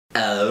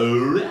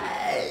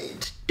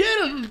Alright,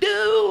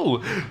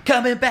 doodle-doo,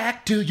 coming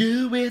back to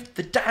you with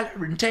the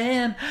Tyler and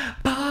Tan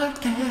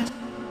podcast.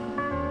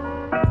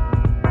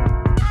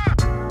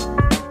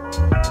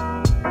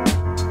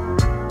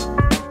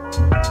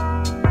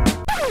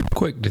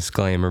 Quick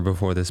disclaimer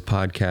before this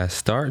podcast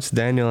starts.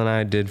 Daniel and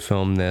I did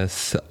film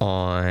this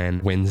on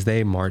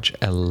Wednesday, March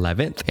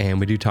 11th, and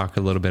we do talk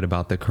a little bit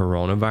about the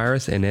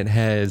coronavirus, and it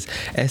has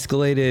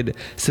escalated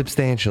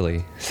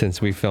substantially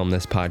since we filmed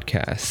this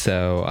podcast.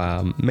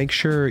 So make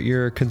sure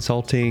you're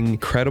consulting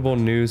credible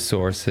news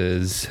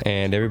sources,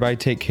 and everybody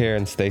take care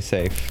and stay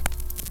safe.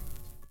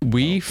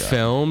 We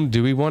filmed.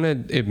 Do we want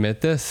to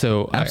admit this?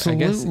 So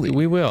Absolutely. I guess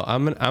we will.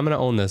 I'm gonna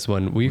own this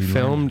one. We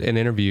filmed an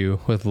interview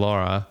with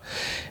Laura,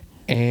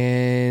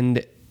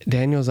 and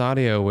Daniel's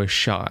audio was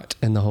shot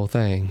in the whole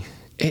thing.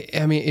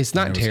 It's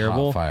not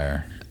terrible. Hot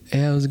fire.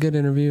 Yeah, it was a good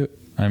interview.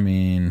 I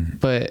mean,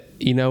 but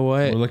you know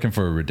what? We're looking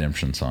for a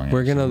redemption song.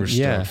 We're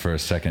stoked for a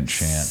second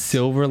chance.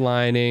 Silver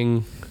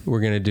lining. We're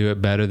going to do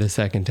it better the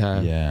second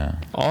time. Yeah.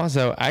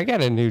 Also, I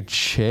got a new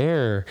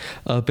chair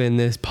up in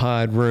this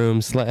pod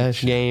room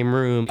 / game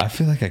room. I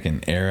feel like I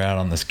can air out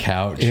on this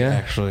couch. Yeah.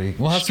 Actually,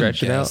 we'll have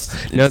stretch some it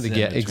guests out. No,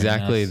 sit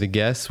exactly. between us. The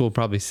guests will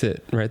probably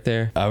sit right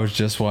there. I was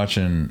just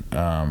watching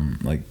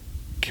like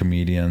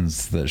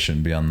comedians that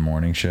shouldn't be on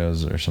morning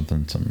shows or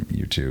something, some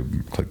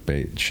YouTube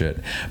clickbait shit.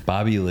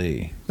 Bobby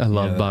Lee. I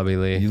love Bobby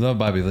Lee. You love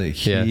Bobby Lee.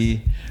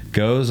 He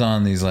goes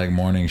on these like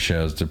morning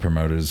shows to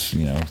promote his,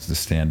 the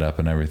stand up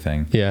and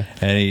everything. Yeah.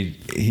 And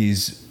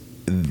he's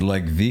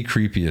like the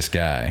creepiest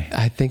guy.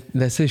 I think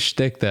that's his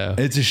shtick, though.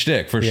 It's a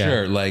shtick for Yeah.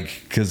 sure.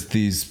 Like, because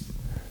these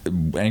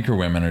anchor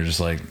women are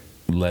just like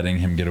letting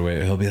him get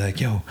away. He'll be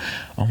like, "Yo,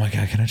 oh my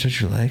God, can I touch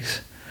your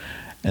legs?"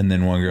 And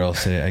then one girl will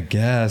say, "I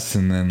guess,"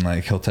 and then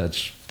like he'll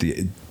touch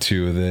the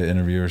two of the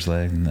interviewers'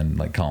 legs, and then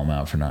like call him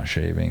out for not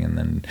shaving, and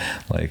then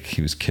like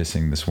he was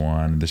kissing this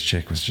one. This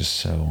chick was just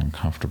so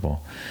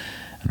uncomfortable,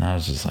 and I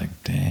was just like,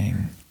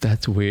 "Dang."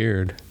 That's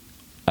weird.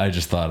 I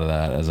just thought of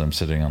that as I'm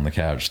sitting on the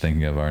couch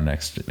thinking of our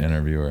next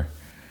interviewee,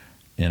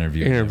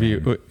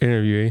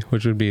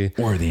 which would be,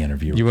 or the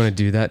interviewer. You want to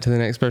do that to the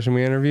next person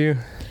we interview?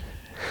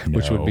 No.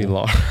 Which would be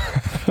Laura.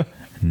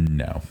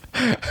 No. No.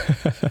 Is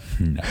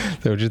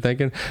that what you're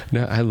thinking?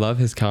 No, I love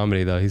his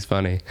comedy, though. He's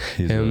funny.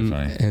 He's really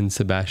funny. And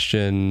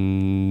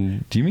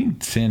Sebastian... Do you mean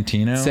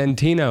Santino?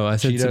 Santino. I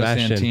said Cheeto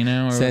Sebastian.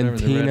 Santino or whatever,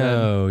 the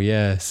Santino,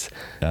 yes.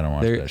 I don't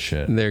watch that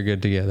shit. They're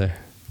good together.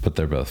 But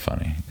they're both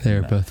funny.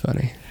 They're both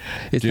funny.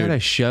 It's Dude. not a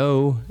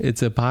show.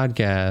 It's a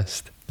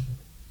podcast.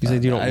 You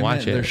said you don't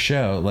watch it. Their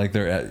show. Like,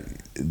 the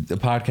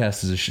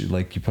podcast is a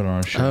like you put on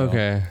a show.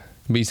 Okay.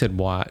 But you said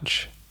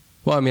watch.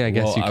 Well, I mean, I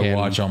guess you can. I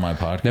watch all my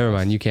podcasts. Never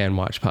mind. You can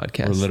watch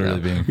podcasts. We're literally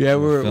now. being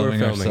we're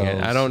filming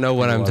it. I don't know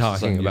what I'm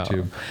talking about.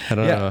 I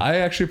don't know. I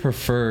actually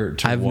prefer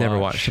to I've never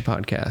watched a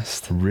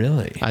podcast.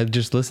 Really? I've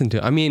just listened to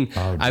it. I mean,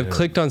 I've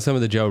clicked on some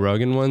of the Joe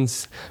Rogan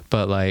ones,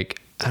 but like,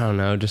 I don't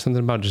know, just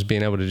something about just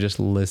being able to just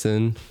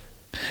listen.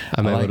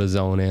 I'm able to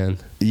zone in.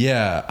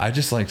 Yeah, I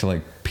just like to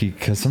like peek,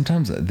 because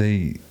sometimes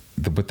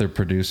with their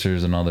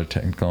producers and all their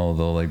technical,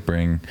 they'll like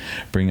bring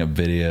up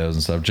videos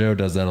and stuff. Joe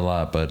does that a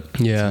lot, but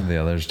some of the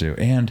others do.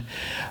 And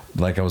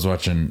like I was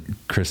watching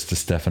Chris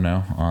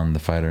DiStefano on The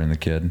Fighter and the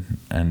Kid,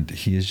 and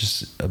he is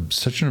just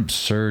such an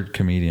absurd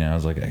comedian. I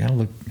was like, I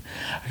gotta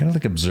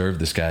observe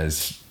this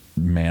guy's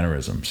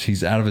mannerisms.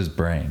 He's out of his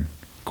brain.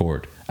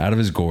 Out of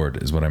his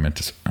gourd is what I meant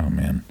to say. Oh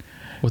man.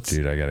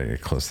 Dude, I gotta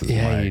get close to the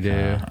mic. Yeah, you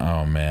do.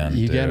 Oh man,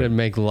 you gotta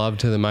make love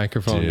to the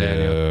microphone, dude.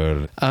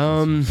 Daniel.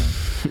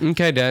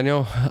 Okay,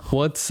 Daniel.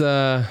 What's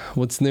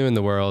new in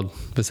the world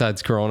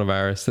besides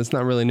coronavirus? It's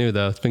not really new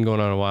though. It's been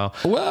going on a while.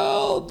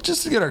 Well,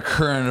 just to get our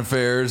current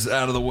affairs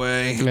out of the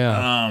way.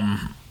 Yeah.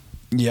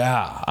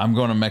 I'm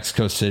going to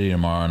Mexico City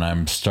tomorrow, and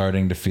I'm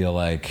starting to feel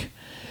like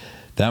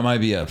that might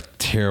be a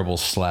terrible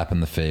slap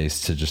in the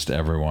face to just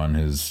everyone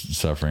who's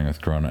suffering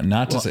with corona.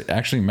 Not to say,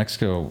 actually,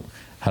 Mexico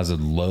has a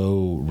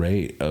low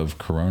rate of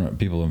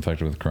people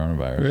infected with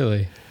coronavirus.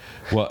 Really?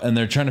 Well, and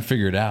they're trying to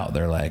figure it out.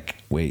 They're like,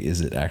 wait,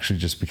 is it actually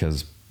just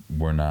because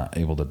we're not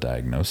able to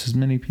diagnose as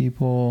many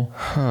people?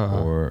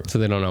 Or so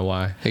they don't know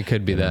why. It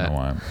could be that. Don't know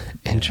why.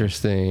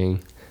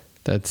 Interesting.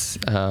 That's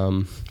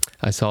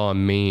I saw a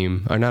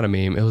meme, or not a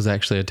meme. It was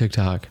actually a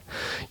TikTok.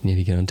 You need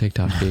to get on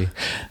TikTok, B.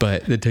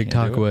 But the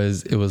TikTok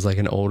was like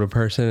an older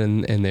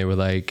person, and they were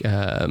like,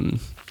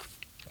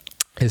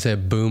 it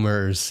said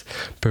boomers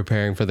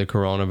preparing for the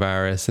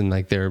coronavirus, and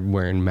like they're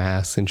wearing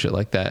masks and shit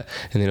like that.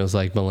 And then it was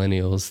like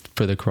millennials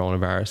for the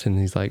coronavirus, and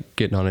he's like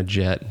getting on a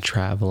jet and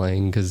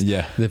traveling because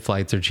the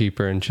flights are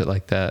cheaper and shit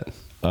like that.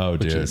 Oh,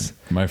 dude.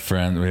 My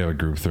friend, we have a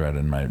group thread,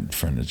 and my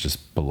friend is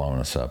just blowing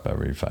us up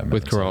every 5 minutes.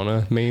 With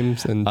corona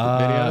memes and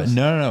videos?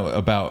 No.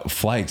 About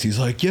flights. He's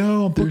like,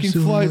 yo, I'm booking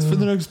flights for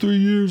the next 3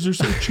 years. They're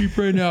so cheap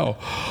right now.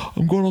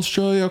 I'm going to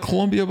Australia,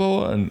 Colombia,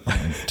 blah, blah. And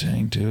I'm like,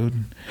 dang,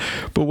 dude.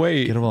 But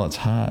wait. Get them while it's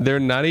hot. They're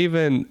not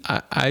even...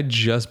 I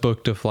just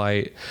booked a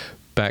flight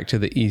back to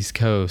the East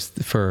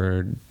Coast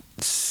for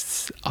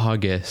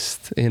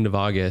end of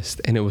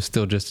August, and it was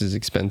still just as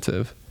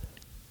expensive.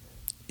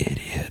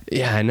 idiot.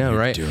 Yeah, I know, You're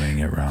right? doing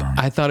it wrong.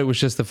 I thought it was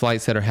just the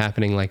flights that are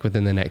happening like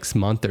within the next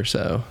month or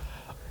so.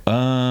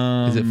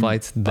 Is it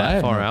flights I that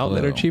have far no out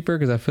that are clue. cheaper?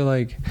 Because I feel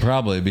like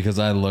Probably because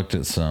I looked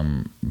at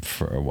some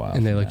for a while.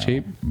 And they from look now.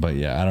 cheap? But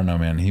yeah, I don't know,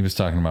 man. He was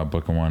talking about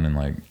booking one in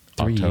like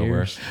 3 October.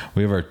 years.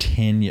 We have our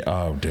 10-year.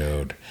 Oh,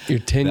 dude. your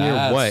 10-year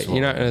That's what?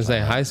 You're not going to say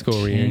high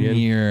school reunion.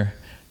 10-year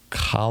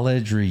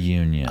college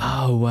reunion.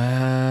 Oh,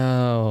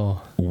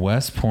 wow.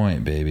 West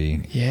Point,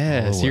 baby.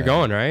 Yes. All You're the way.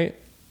 going, right?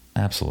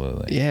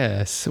 Absolutely.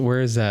 Yes. Where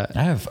is that?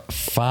 I have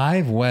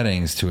 5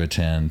 weddings to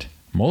attend,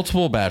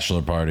 multiple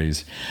bachelor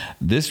parties.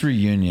 This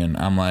reunion,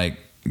 I'm like,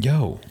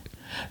 yo,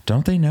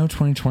 don't they know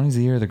 2020 is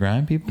the year of the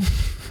grind, people?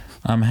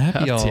 I'm happy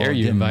How y'all dare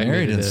you getting invite me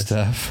married to and this.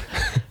 stuff.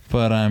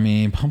 But I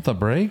mean, pump the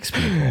brakes,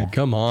 people.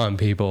 Come on,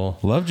 people.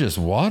 Love just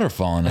water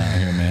falling out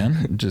here,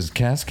 man. Just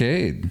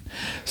cascade.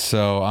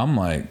 So I'm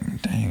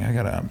like, dang,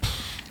 I'm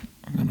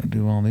gonna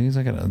do all these.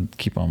 I gotta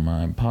keep on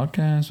my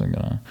podcast.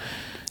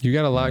 You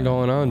got a lot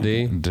going on,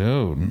 D.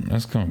 Dude,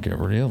 that's gonna get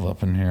real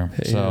up in here.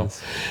 It So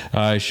is.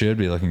 I should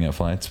be looking at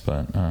flights,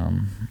 but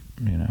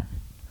you know,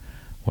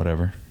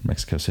 whatever.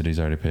 Mexico City's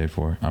already paid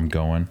for. I'm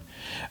going.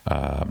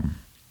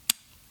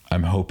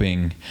 I'm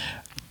hoping.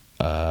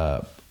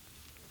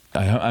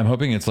 I'm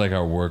hoping it's like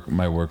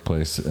my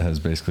workplace has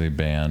basically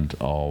banned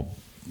all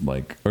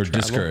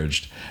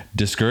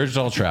discouraged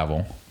all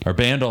travel, or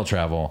banned all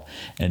travel,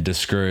 and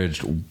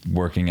discouraged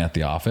working at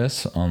the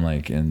office on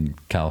like in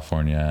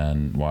California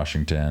and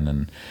Washington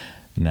and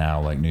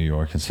now like New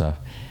York and stuff.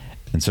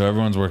 And so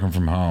everyone's working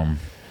from home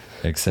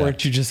except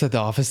Weren't you just at the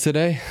office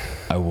today?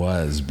 I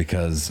was,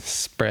 because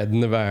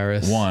Spreading the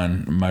virus.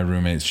 one, my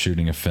roommate's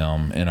shooting a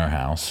film in our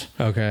house,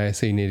 Okay,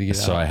 so you need to get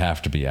so out. I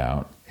have to be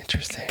out.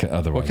 Interesting.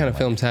 Otherwise What kind of I'm like-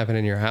 films happen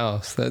in your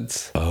house?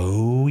 That's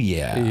Oh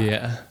yeah.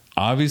 yeah.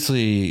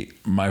 Obviously,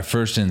 my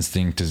first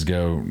instinct is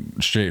go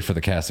straight for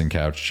the casting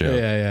couch joke.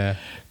 Yeah.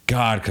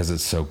 God, because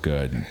it's so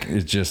good.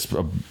 It's just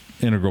an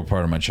integral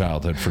part of my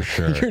childhood for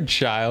sure. Your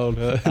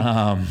childhood.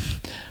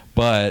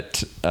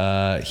 But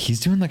he's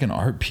doing like an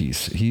art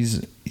piece.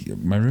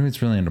 My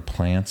roommate's really into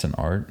plants and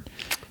art.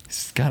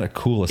 He's got a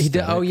cool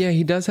aesthetic. Oh yeah,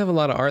 he does have a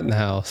lot of art in the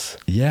house.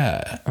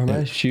 Yeah. Are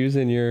my shoes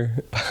in your?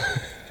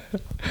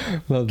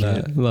 Love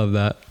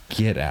that.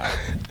 Get out.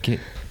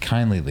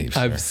 Kindly leave,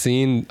 sir. I've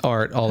seen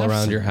art all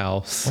around some- your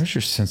house. Where's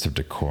your sense of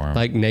decorum?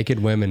 Like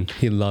naked women.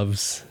 He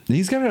loves.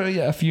 He's got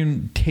a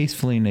few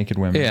tastefully naked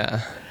women.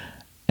 Yeah.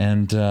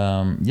 And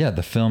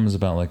the film is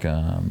about like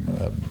a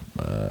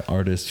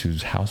artist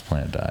whose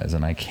houseplant dies,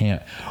 and I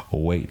can't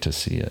wait to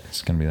see it.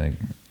 It's gonna be like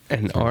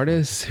An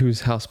artist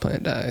whose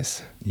houseplant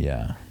dies.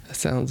 yeah. That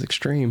sounds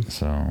extreme.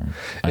 So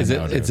It's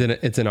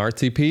an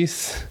artsy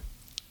piece.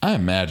 I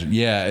imagine.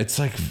 Yeah, it's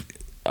like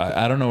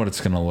I don't know what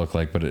it's gonna look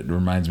like, but it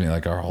reminds me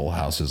like our whole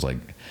house is like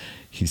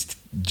he's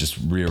just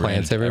rearranged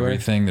Plants everywhere?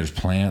 everything. There's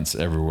plants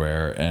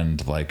everywhere,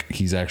 and like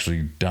he's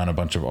actually done a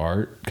bunch of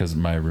art because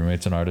my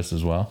roommate's an artist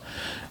as well.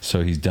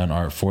 So he's done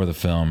art for the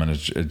film, and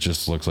it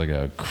just looks like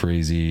a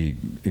crazy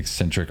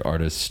eccentric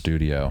artist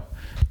studio.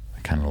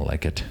 I kind of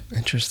like it.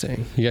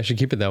 Interesting. You guys should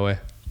keep it that way.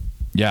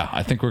 Yeah,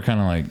 I think we're kind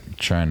of like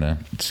trying to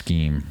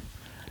scheme.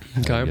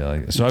 Okay.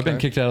 Yeah, so I've been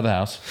kicked out of the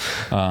house.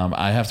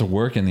 I have to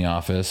work in the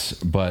office,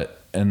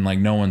 and like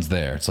no one's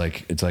there. It's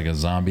like a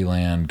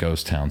Zombieland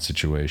ghost town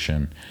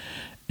situation,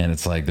 and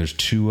it's like there's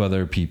 2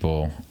 other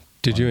people.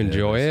 Did you on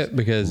enjoy this. it?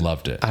 Because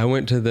Loved it. I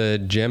went to the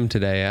gym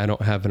today. I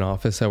don't have an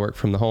office. I work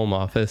from the home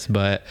office,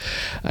 but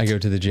I go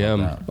to the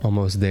gym that.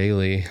 almost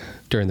daily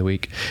during the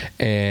week,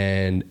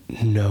 and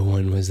no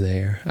one was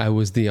there. I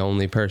was the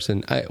only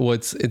person.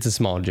 It's a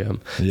small gym.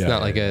 It's Yeah,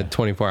 not like yeah. a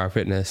 24-hour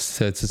fitness,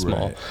 so it's a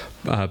small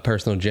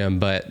personal gym,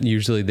 but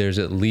usually there's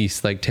at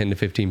least like 10 to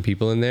 15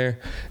 people in there.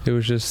 It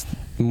was just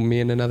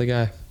me and another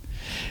guy.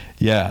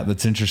 Yeah,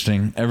 that's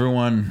interesting.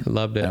 Everyone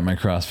Loved it. at my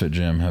CrossFit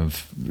gym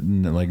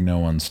no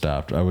one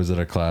stopped. I was at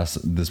a class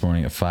this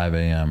morning at 5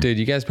 a.m. Dude,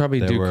 you guys probably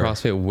They do were-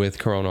 CrossFit with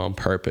Corona on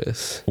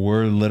purpose.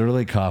 We're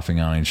literally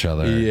coughing on each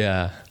other.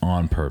 Yeah.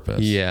 On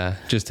purpose. Yeah,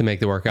 just to make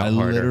the workout I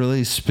harder.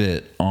 literally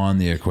spit on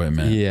the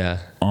equipment. Yeah.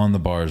 On the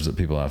bars that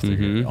people have to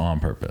get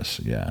on purpose.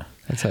 Yeah.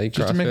 That's how you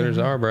Just to make CrossFitters it-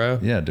 are, bro.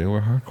 Yeah, dude, we're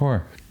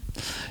hardcore.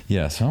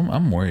 Yeah, so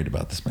I'm worried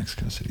about this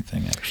Mexico City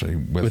thing actually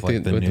with With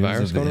like the the news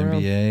virus of the going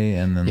around? NBA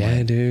and then Yeah,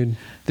 like, dude.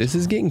 This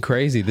is getting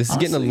crazy. This is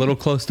getting a Honestly, little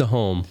close to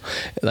home.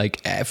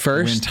 Like at when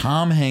first,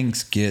 Tom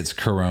Hanks gets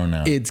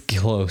corona, it's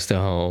close to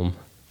home.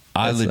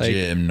 I it's legit like-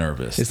 am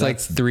nervous. It's like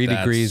 3 that's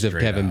degrees of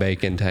straight Kevin up.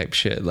 Bacon type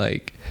shit.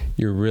 Like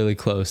you're really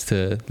close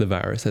to the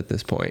virus at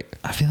this point.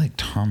 I feel like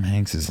Tom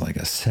Hanks is like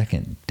a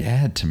second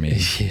dad to me.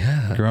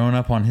 Yeah. Growing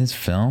up on his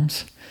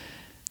films,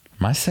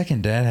 my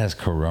second dad has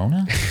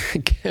corona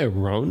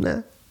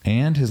Corona?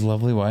 and his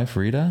lovely wife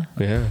Rita.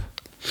 Yeah.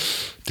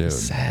 Dude.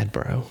 Sad,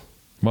 bro.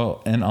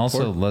 Well, and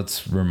also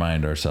let's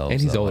remind ourselves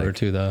And he's that, older like,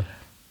 too, though.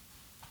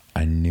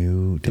 I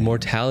knew the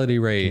mortality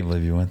rate. I can't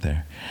believe you went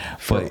there.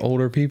 For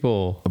older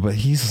people. But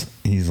he's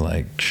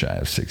like shy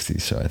of 60,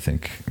 so I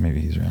think maybe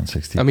he's around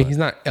 60. I mean, he's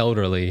not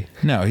elderly.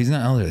 No, he's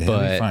not elderly. He'll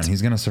But be fine.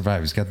 He's gonna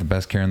survive. He's got the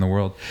best care in the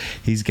world.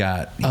 He's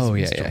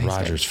Mr.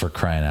 Rogers for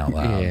crying out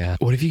loud. Yeah.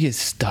 What if you get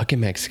stuck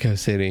in Mexico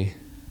City?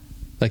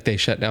 Like they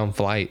shut down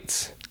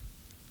flights.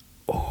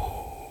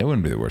 Oh, it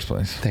wouldn't be the worst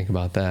place. Think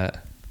about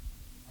that.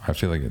 I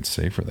feel like it's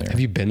safer there. Have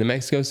you been to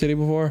Mexico City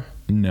before?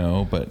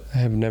 No, but I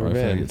have never I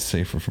been. feel like it's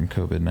safer from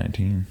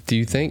COVID-19. Do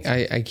you think?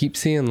 I keep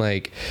seeing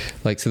like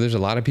so there's a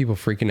lot of people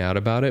freaking out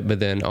about it, but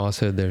then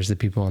also there's the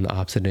people on the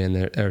opposite end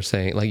that are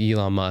saying, like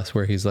Elon Musk,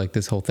 where he's like,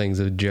 this whole thing's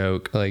a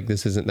joke. Like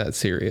this isn't that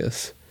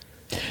serious.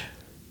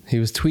 He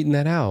was tweeting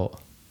that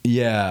out.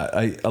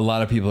 Yeah, a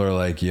lot of people are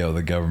like, yo,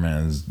 the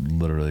government is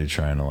literally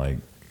trying to like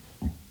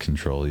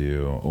control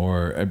you,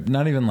 or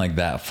not even like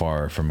that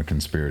far from a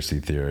conspiracy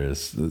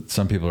theorist.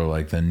 Some people are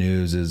like, the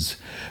news is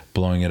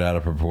blowing it out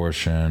of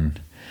proportion.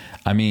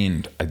 I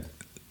mean,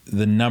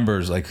 the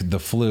numbers, like the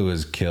flu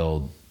has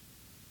killed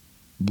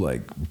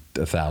like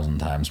 1,000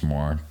 times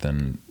more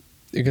than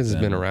because it's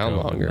been around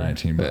longer.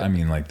 But I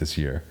mean, like this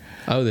year.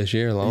 Oh, this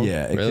year alone?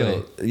 Yeah,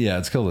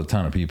 it's killed a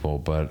ton of people,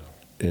 but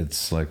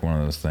it's like one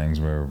of those things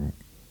where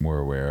we're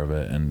aware of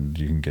it, and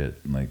you can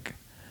get like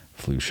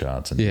flu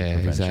shots and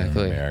prevention in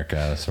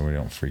America, so we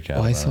don't freak out.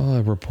 Well, I saw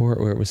a report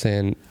where it was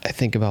saying I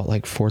think about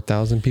like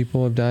 4,000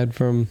 people have died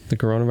from the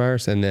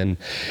coronavirus, and then,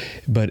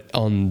 but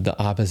on the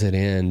opposite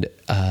end,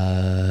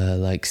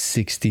 like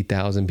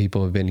 60,000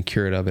 people have been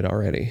cured of it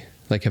already,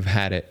 like have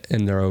had it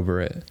and they're over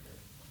it.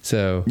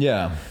 So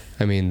yeah,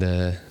 I mean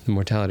the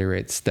mortality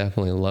rate's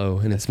definitely low,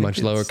 and it's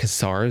much lower because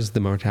SARS, the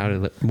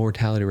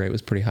mortality rate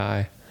was pretty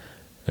high.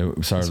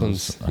 SARS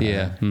was,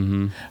 yeah.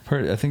 Mm-hmm.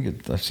 I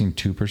think I've seen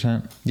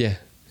 2%. Yeah.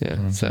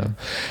 Yeah, so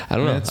I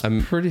don't know. It's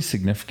pretty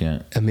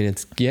significant. I mean,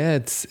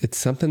 it's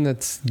something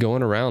that's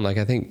going around. Like,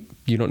 I think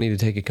you don't need to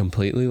take it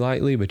completely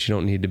lightly, but you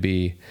don't need to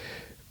be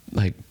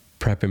like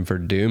prepping for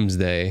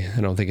doomsday. I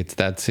don't think it's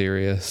that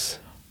serious.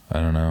 I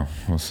don't know.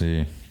 We'll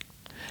see.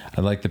 I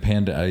like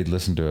I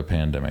listened to a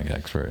pandemic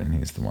expert, and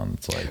he's the one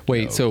that's like,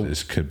 wait, so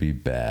this could be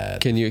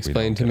bad. Can you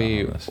explain to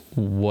me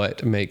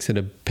what makes it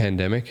a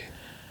pandemic?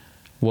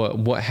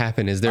 What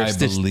happened? Is there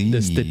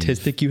the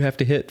statistic you have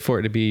to hit for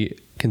it to be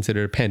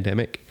considered a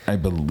pandemic? I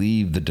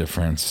believe the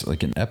difference,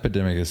 like an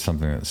epidemic is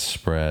something that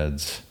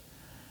spreads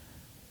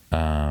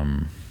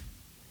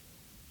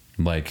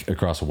like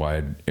across a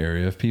wide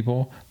area of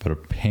people, but a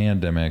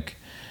pandemic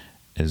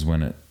is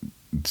when it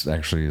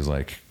actually is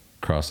like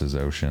crosses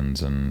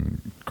oceans,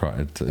 and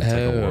it's like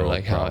a world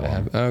like problem. How it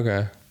happened.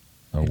 Okay.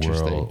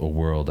 A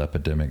world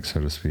epidemic, so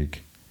to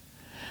speak.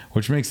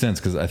 Which makes sense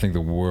because I think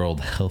the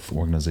World Health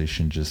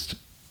Organization just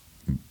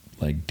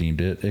like deemed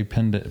it a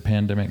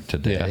pandemic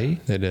today. Yeah,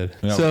 they did.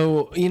 Yep.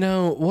 So,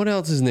 what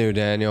else is new,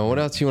 Daniel? What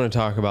else you want to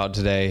talk about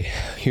today?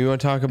 You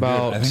want to talk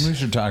about... I think we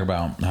should talk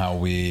about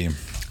how I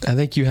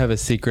think you have a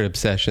secret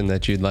obsession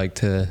that you'd like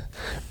to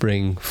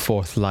bring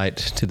forth light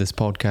to this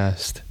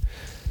podcast.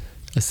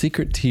 A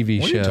secret TV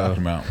show. What are you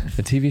talking about?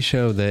 A TV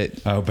show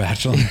that... Oh,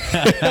 Bachelor.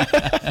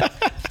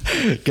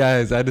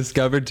 Guys, I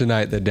discovered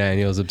tonight that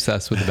Daniel's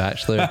obsessed with The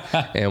Bachelor.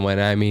 And when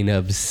I mean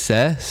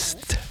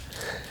obsessed...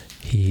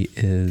 He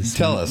is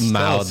Tell us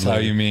how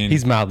you mean.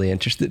 He's mildly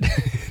interested.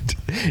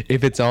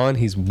 If it's on,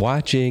 he's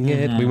watching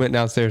it. Mm-hmm. We went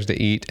downstairs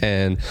to eat,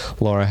 and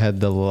Laura had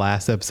the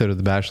last episode of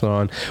The Bachelor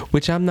on,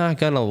 which I'm not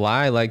going to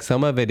lie, like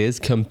some of it is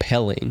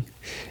compelling.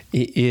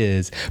 It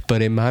is.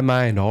 But in my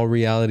mind, all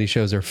reality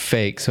shows are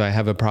fake, so I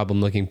have a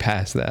problem looking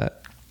past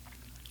that.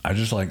 I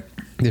just like...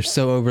 They're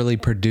so overly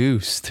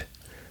produced.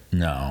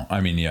 No. I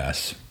mean,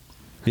 yes.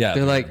 Yeah,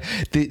 they're like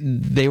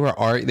they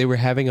were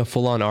having a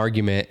full on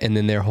argument, and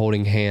then they're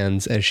holding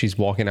hands as she's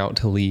walking out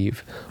to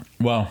leave.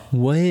 Well,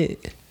 what?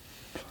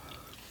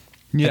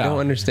 Yeah, I don't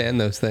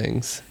understand those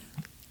things.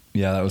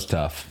 Yeah, that was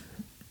tough.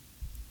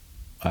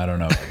 I don't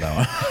know about that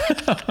one.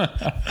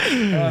 I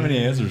don't have any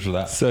answers for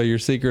that. So your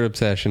secret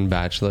obsession,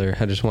 Bachelor.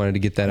 I just wanted to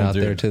get that out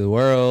there to the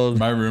world.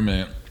 My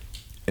roommate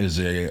is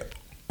a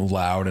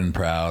loud and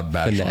proud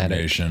Bachelor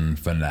Nation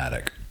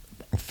fanatic.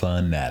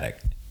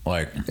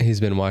 Like,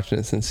 he's been watching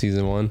it since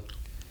season 1.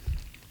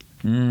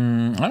 I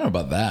don't know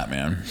about that,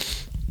 man.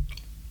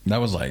 That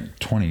was like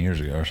 20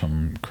 years ago or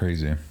something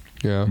crazy.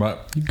 Yeah,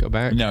 but you go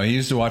back. No, he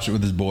used to watch it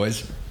with his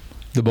boys.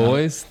 The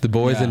boys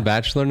yeah. In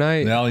Bachelor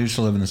Night. They all used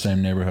to live in the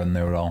same neighborhood, and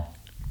they would all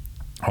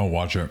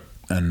watch it.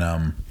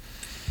 And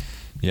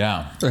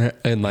yeah,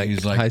 and like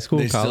he's high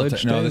school,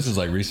 college. No, this is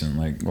like recent,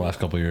 like the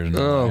last couple of years.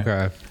 Oh,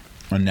 okay.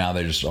 And now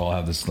they just all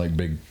have this like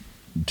big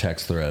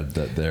text thread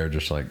that they're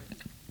just like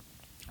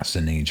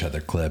sending each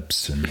other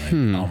clips and like,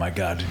 oh my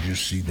God, did you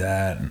see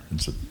that? And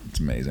it's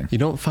amazing. You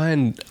don't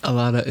find a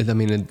lot of, I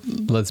mean,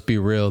 let's be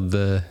real,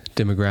 the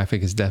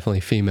demographic is definitely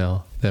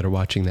female that are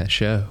watching that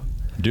show.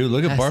 Dude,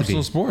 look at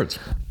Barstool Sports.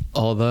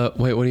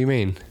 Wait, what do you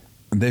mean?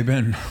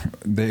 They've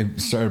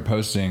started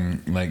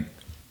posting like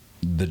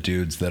the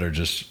dudes that are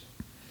just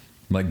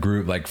like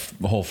group, like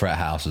whole frat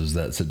houses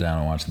that sit down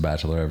and watch The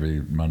Bachelor every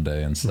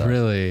Monday and stuff.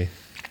 Really?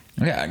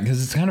 Yeah,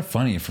 because it's kind of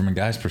funny from a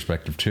guy's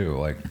perspective too.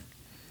 Like,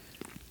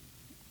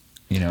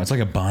 you know, it's like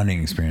a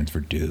bonding experience for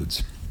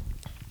dudes,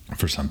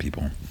 for some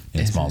people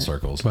in small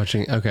circles.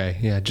 Watching, okay,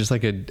 yeah, just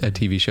like a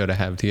TV show to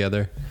have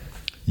together.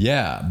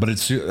 Yeah, but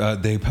it's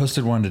they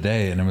posted one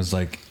today, and it was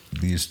like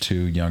these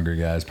two younger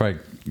guys, probably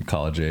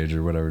college age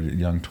or whatever,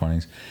 young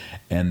 20s,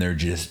 and they're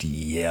just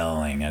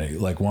yelling at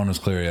it. Like one was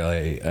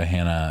clearly a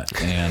Hannah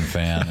Ann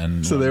fan,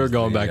 and so they were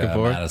going back and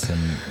forth. Madison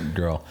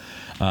girl.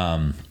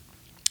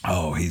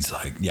 He's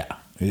like, yeah,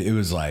 it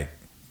was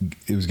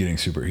getting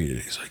super heated.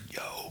 He's like,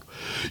 yo,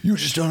 you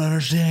just don't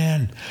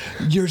understand.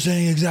 You're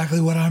saying exactly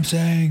what I'm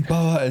saying,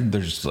 blah, blah. And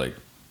they're just like,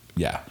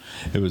 yeah,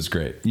 it was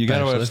great. You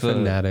gotta watch the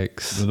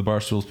Fanatics, the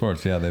Barstool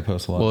Sports. Yeah, they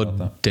post a lot about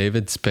that.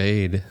 David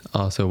Spade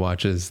also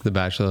watches The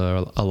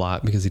Bachelor a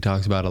lot because he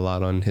talks about it a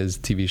lot on his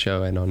TV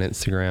show and on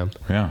Instagram.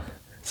 Yeah,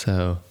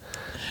 so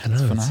I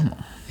don't know, phenomenal.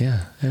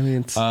 Yeah, I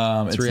mean it's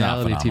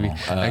reality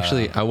TV.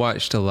 Actually, I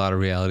watched a lot of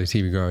reality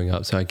TV growing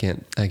up, so I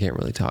can't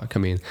really talk. I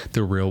mean,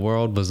 The Real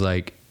World was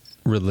like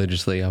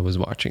religiously I was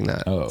watching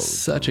that. Oh,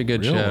 such a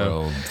good show.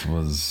 Real World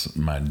was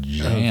my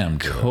jam.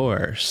 Of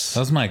course,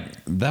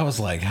 that was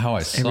like how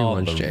I saw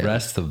the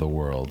rest of the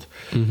world.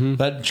 Mm-hmm.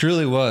 That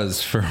truly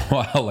was for a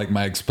while like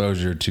my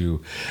exposure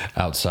to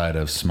outside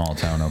of small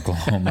town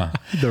Oklahoma.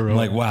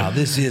 Like, wow,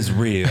 this is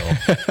real.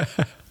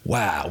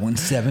 Wow, when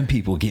 7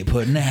 people get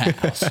put in a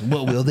house,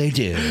 what will they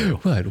do?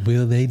 What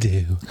will they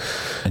do?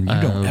 And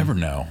you don't ever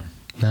know.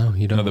 No,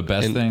 you don't. No, the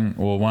best thing,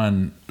 well,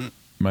 one,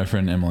 my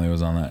friend Emily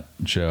was on that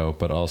show,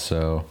 but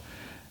also,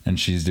 and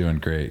she's doing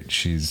great.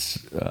 She's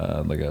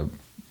like a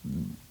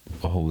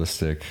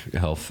holistic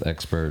health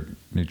expert,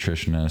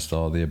 nutritionist,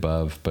 all the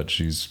above, but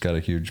she's got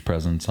a huge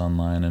presence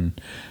online and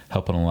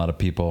helping a lot of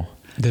people.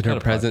 Did her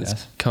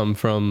presence come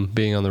from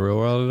being on The Real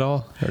World at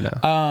all, or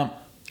no?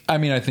 I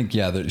mean, I think,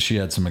 yeah, that she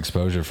had some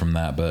exposure from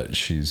that, but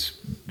she's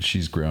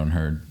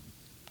grown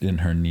in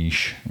her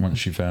niche. Once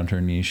she found her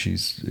niche,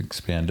 she's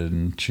expanded,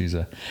 and she's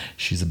a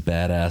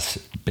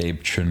badass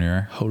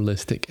babe-treneur.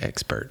 Holistic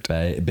expert.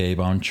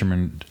 Babe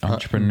entrepreneur.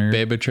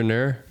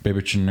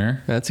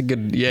 Babe-treneur. That's a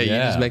good, yeah, you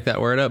just make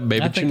that word up.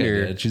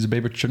 Babe-treneur. She's a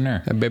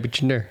babe-treneur. A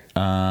babe-treneur.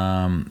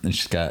 And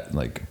she's got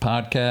like a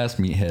podcast,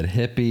 Meathead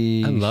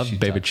Hippie. I love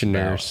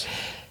babe-treneurs.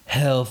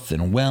 Health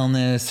and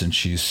wellness, and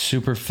she's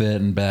super fit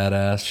and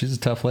badass. She's a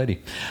tough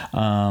lady.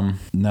 No,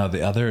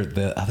 the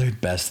other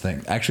best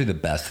thing, actually the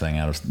best thing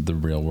out of The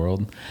Real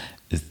World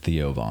is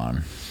Theo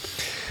Vaughn.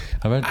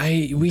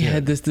 We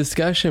had this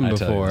discussion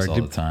before. All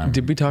the time.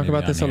 Did we talk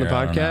about this on the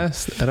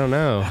podcast? I don't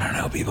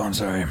know. People. I'm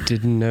sorry.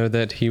 Didn't know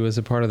that he was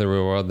a part of The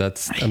Real World.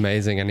 That's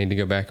amazing. I need to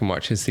go back and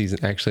watch his season.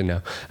 Actually,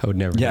 no, I would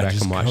never go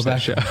back and watch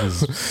that show.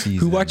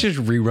 Who watches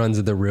reruns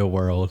of The Real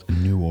World?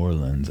 New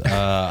Orleans.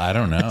 I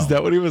don't know. Is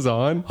that what he was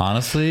on?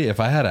 Honestly, if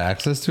I had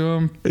access to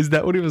him, is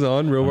that what he was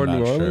on? Real World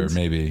New Orleans?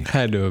 Sure, maybe.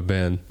 Had to have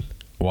been.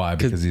 Why?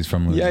 Because he's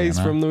from Louisiana. Yeah, he's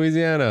from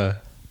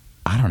Louisiana.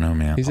 I don't know,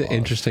 man. He's an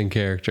interesting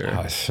character.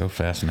 Oh, it's so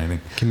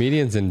fascinating.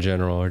 Comedians in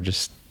general are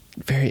just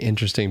very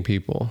interesting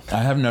people. I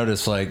have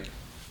noticed, like,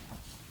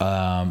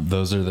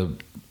 those are the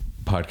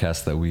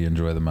podcasts that we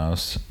enjoy the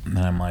most. And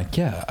I'm like,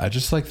 yeah, I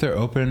just like their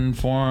open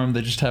forum.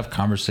 They just have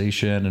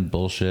conversation and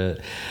bullshit.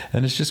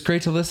 And it's just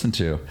great to listen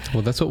to.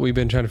 Well, that's what we've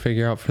been trying to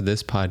figure out for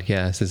this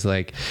podcast is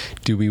like,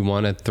 do we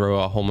want to throw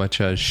a whole bunch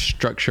of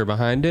structure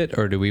behind it,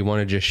 or do we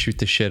want to just shoot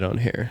the shit on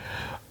here?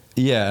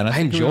 Yeah, and I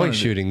enjoy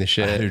shooting the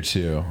shit. I do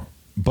too.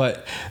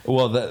 But,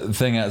 well, the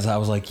thing is, I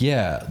was like,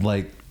 yeah,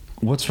 like,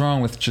 what's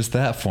wrong with just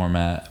that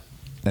format?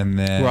 And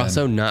then we're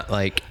also not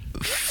like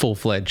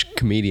full-fledged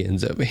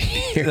comedians over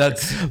here.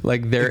 That's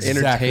like their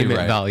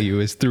entertainment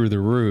value is through the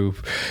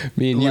roof. I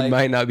mean, you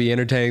might not be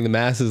entertaining the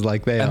masses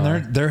like they are.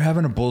 And they're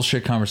having a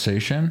bullshit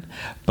conversation,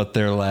 but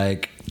they're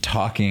like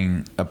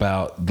talking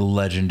about the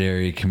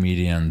legendary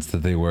comedians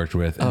that they worked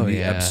with and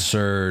the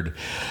absurd,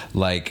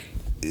 like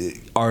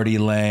Artie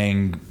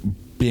Lang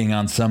being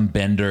on some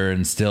bender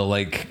and still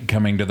like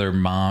coming to their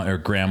mom or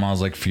grandma's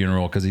like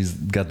funeral because he's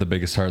got the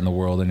biggest heart in the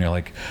world, and you're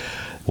like,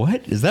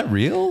 what, is that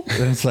real?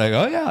 And it's like,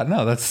 oh yeah,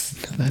 no,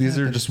 these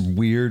are just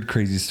weird,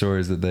 crazy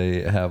stories that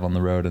they have on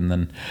the road. And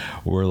then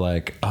we're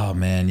like, oh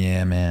man,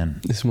 yeah,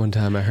 man. This one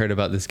time I heard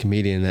about this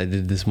comedian that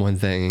did this one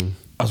thing.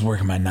 I was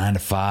working my 9 to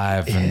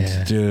 5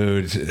 and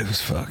dude, it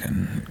was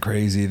fucking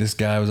crazy. This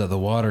guy was at the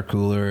water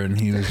cooler and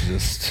he was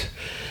just...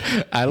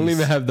 I don't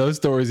even have those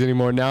stories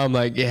anymore. Now I'm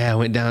like, yeah, I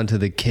went down to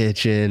the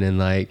kitchen and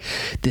like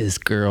this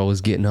girl was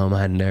getting on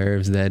my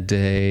nerves that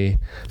day.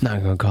 I'm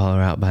not going to call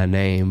her out by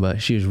name,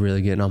 but she was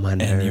really getting on my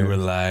nerves. And you were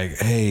like,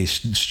 hey,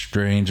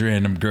 strange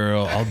random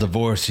girl, I'll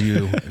divorce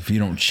you if you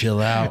don't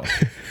chill out.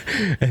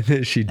 And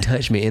then she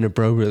touched me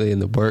inappropriately in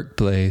the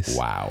workplace.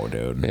 Wow,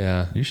 dude.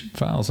 Yeah. You should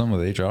file something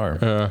with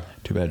HR.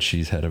 Too bad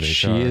she's head of HR.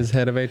 She is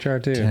head of HR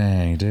too.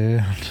 Dang,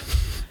 dude.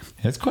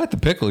 It's quite the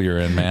pickle you're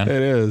in, man.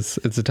 It is.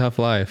 It's a tough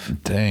life.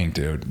 Dang,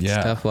 dude. Yeah. It's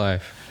a tough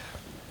life.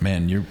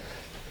 Man,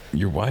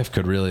 your wife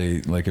could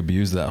really like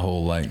abuse that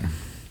whole like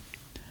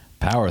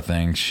power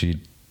thing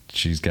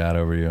she's got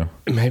over you.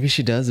 Maybe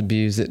she does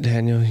abuse it,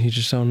 Daniel. You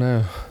just don't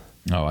know.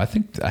 Oh, I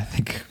think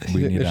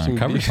we need to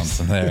uncover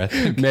something there. I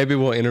think maybe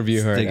we'll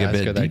interview her and dig a ask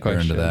bit her that deeper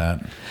question. into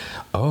that.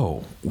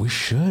 Oh, we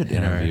should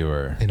interview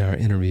her in our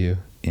interview.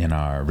 In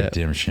our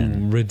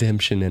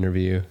redemption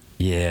interview.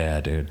 Yeah,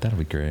 dude, that'll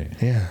be great.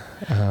 Yeah.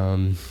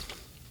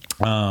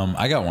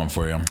 I got one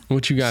for you.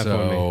 What you got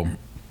for me?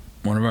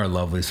 One of our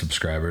lovely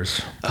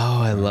subscribers.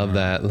 Oh, I love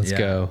that. Let's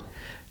go.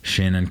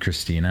 Shannon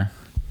Christina.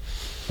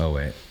 Oh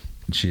wait,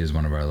 she is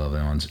one of our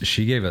lovely ones.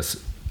 She gave us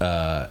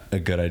a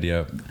good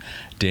idea.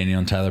 Daniel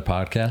and Tyler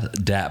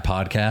podcast, DAT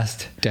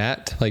podcast.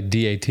 DAT, like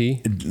DAT?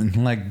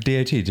 Like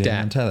DAT, Daniel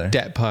and Tyler.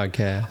 DAT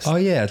podcast. Oh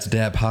yeah, it's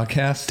DAT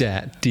podcast.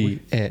 DAT,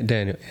 and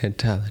Daniel and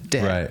Tyler.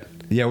 DAT. Right.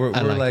 Yeah, we're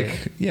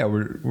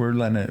we're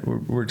letting it.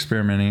 We're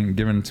experimenting,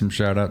 giving some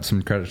shout outs,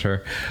 some credit to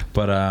her,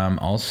 but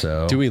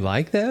also. Do we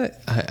like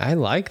that? I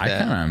like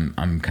that.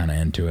 I'm kind of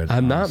into it.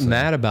 I'm honestly not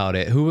mad about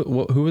it. Who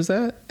was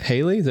that?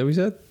 Haley? Is that what you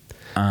said?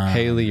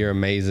 Haley, you're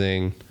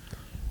amazing.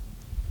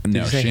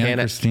 No, Shannon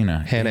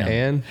Christina. Hannah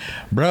Ann?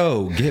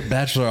 Bro, get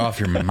Bachelor off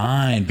your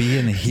mind. Be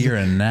in the here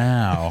and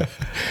now.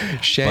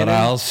 Shannon. But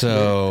I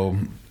also,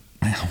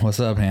 what's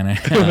up, Hannah?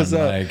 What's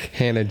up? Like,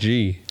 Hannah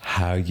G.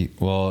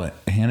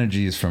 Hannah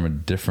G is from a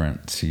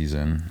different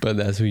season. But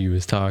that's who you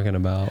was talking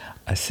about.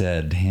 I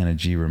said Hannah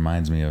G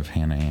reminds me of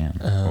Hannah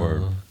Ann.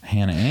 Or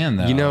Hannah Ann,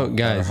 though. You know,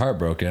 guys.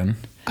 Heartbroken.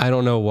 I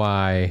don't know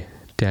why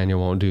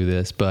Daniel won't do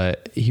this,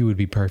 but he would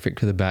be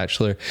perfect for The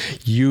Bachelor.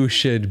 You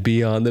should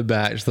be on The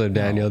Bachelor,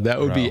 Daniel. That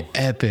would be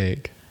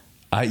epic.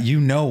 You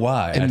know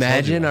why.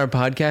 Imagine our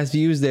podcast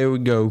views, they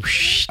would go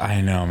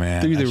I know,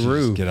 man. Through the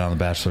roof. Just get on The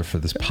Bachelor for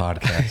this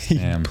podcast,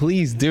 man.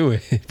 Please do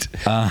it.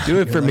 Do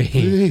it for me.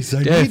 Please, I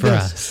need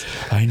this.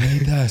 I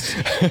need this.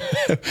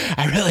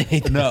 I really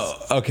need this. No,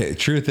 okay.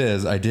 Truth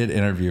is, I did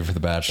interview for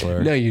The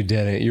Bachelor. No, you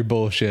didn't. You're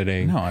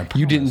bullshitting. No, I promise.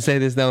 You didn't say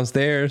this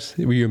downstairs.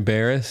 Were you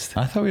embarrassed?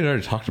 I thought we'd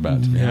already talked about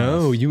it, to be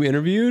honest. You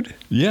interviewed?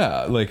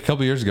 Yeah, like a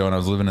couple years ago when I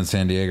was living in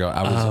San Diego.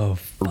 I was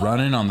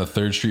running on the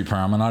 3rd Street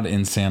Promenade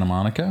in Santa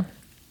Monica,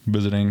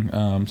 visiting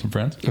some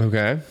friends.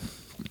 Okay.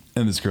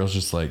 And this girl's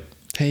just like,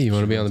 hey, you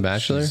want to be on The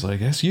Bachelor? She's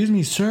like, excuse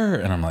me, sir.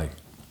 And I'm like,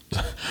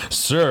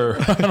 sir?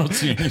 I don't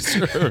see any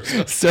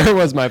sirs. Sir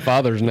was my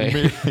father's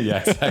name.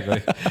 Yeah,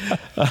 exactly.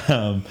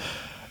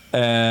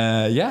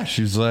 Yeah,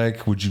 she was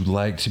like, would you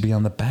like to be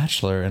on The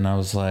Bachelor? And I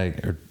was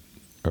like,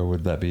 or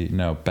would that be,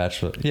 no,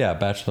 Bachelor. Yeah,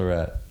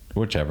 Bachelorette.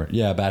 Whichever.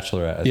 Yeah,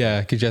 Bachelorette.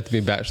 Yeah, because you have to be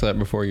a bachelorette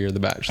before you're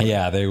the Bachelor.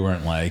 Yeah, they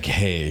weren't like,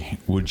 hey,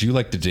 would you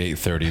like to date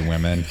 30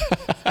 women?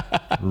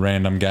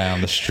 Random guy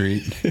on the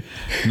street.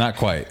 Not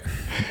quite.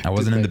 I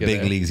wasn't in the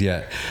big leagues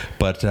yet.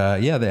 But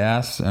yeah, they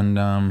asked, and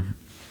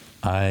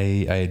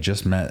I had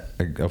just met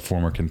a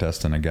former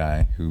contestant, a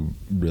guy who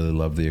really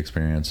loved the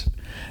experience.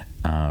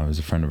 It was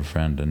a friend of a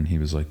friend, and he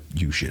was like,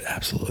 you should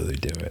absolutely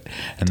do it.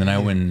 And then I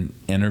went and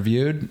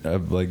interviewed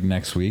like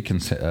next week,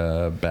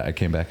 and I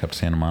came back up to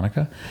Santa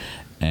Monica.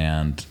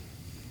 And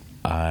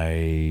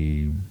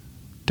I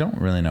don't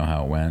really know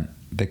how it went.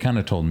 They kind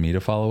of told me to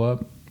follow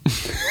up.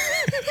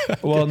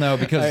 Well, no,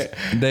 because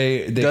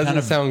they doesn't kind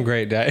of sound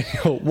great,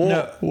 Daniel.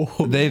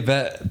 No, they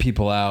vet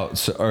people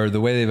out, or the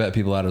way they vet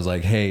people out is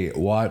like, hey,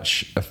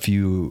 watch a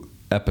few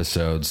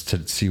episodes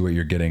to see what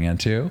you're getting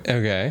into.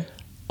 Okay.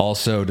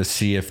 Also to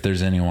see if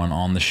there's anyone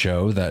on the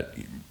show that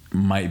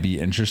might be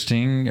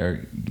interesting,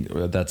 or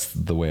that's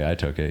the way I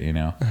took it, you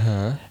know.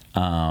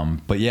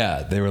 But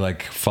yeah, they were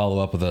like, follow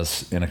up with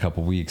us in a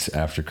couple weeks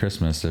after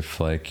Christmas if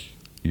like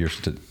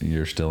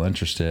you're still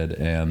interested,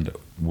 and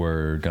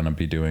we're gonna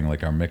be doing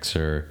like our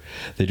mixer.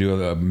 They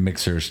do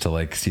mixers to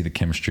like see the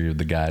chemistry of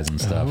the guys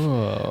and stuff.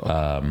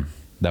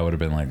 That would have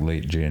been like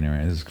late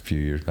January. This is a few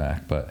years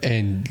back, but.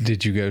 And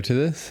did you go to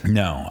this?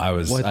 No, I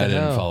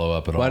didn't follow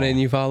up at all. Why didn't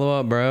you follow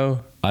up, bro?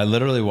 I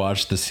literally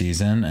watched the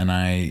season, and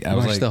I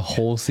was like the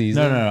whole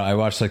season. No. I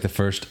watched like the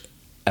first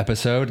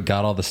episode,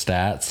 got all the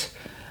stats.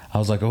 I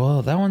was like,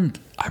 well, that one,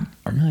 I'm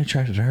really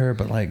attracted to her,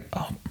 but like,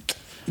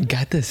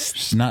 got this.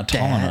 She's not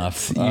tall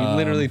enough. You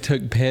literally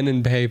took pen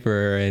and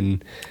paper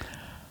and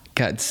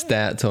got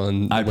stats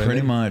on.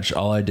 Pretty much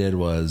all I did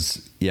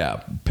was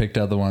picked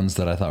out the ones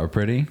that I thought were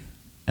pretty,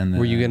 and then what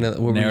were you gonna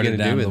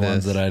do with the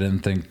ones that I didn't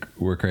think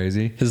were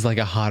crazy. This is like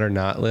a hot or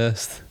not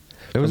list.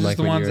 It was like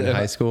the ones in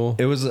high school.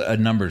 It was a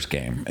numbers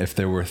game. If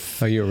there were,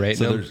 you were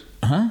rating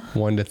them?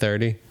 1 to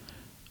 30.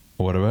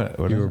 What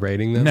you were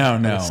rating them? No.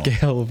 On a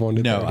scale of 1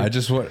 to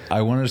 30. No,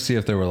 I wanted to see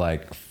if there were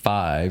like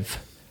 5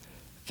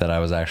 that I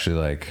was actually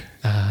like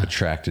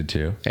attracted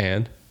to.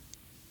 And?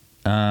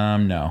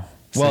 No.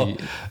 Well,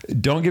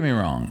 don't get me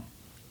wrong.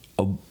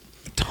 A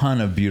ton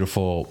of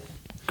beautiful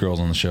girls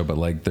on the show, but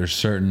like there's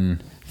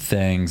certain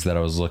things that I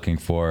was looking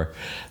for.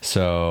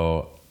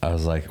 So I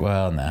was like,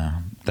 well, no,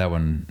 that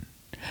one,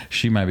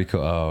 she might be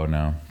cool. Oh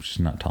no, she's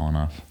not tall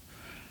enough.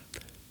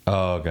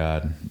 Oh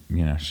God,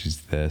 she's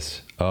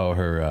this. Oh,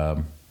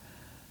 her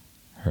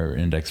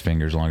index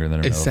finger's longer than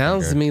her middle finger. It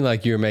sounds finger. to me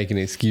like you're making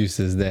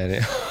excuses,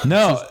 Daniel.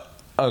 No.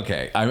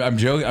 okay, I'm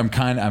joking.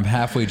 I'm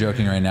halfway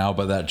joking right now,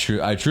 but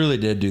I truly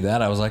did do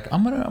that. I was like,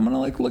 I'm gonna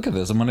like look at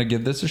this. I'm gonna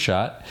give this a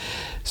shot.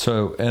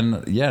 So,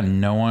 and yeah,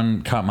 no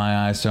one caught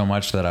my eye so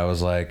much that I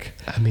was like,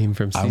 I mean,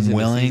 from season I'm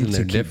willing to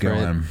season, to keep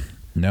going.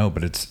 No,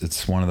 but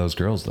it's one of those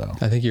girls though.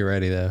 I think you're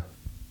ready though.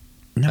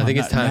 No, I think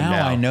it's time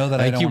now. I know that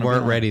I don't you wanna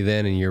weren't be on ready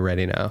then, and you're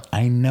ready now.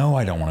 I know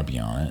I don't want to be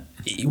on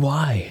it.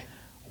 Why?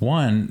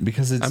 One,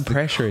 because it's I'm the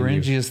pressuring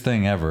you. cringiest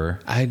thing ever.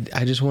 I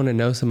just want to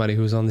know somebody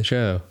who's on the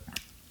show.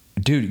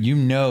 Dude,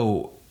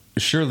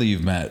 surely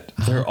you've met.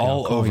 They're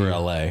all over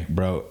LA,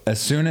 bro. As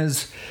soon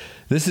as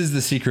this is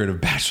the secret of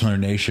Bachelor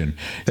Nation.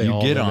 They you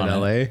all get live on in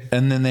LA?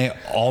 and then they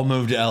all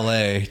move to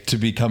LA to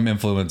become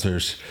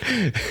influencers.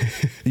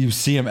 You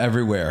see them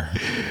everywhere.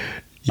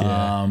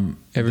 Yeah.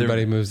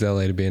 Everybody moves to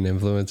LA to be an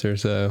influencer,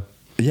 so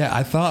yeah,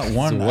 I thought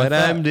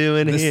I'm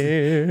doing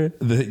here.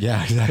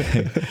 Yeah,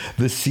 exactly.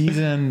 The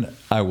season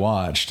I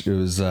watched, it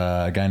was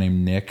a guy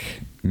named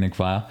Nick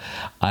Vile.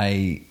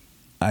 I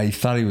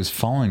thought he was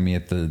following me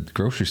at the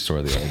grocery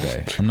store the other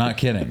day. I'm not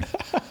kidding.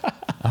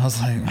 I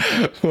was like,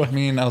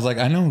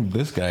 I know who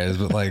this guy is,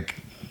 but like,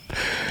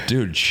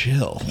 dude,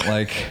 chill.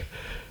 Like,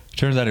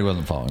 turns out he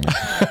wasn't following me.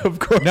 Of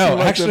course, no, he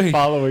wasn't actually,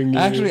 following you.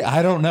 Actually,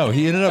 I don't know.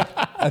 He ended up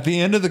at the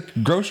end of the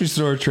grocery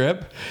store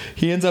trip.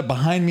 He ends up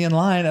behind me in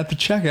line at the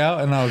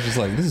checkout, and I was just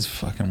like, "This is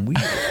fucking weird."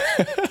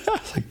 I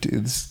was like,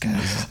 "Dude, this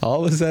guy's."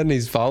 All of a sudden,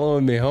 he's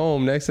following me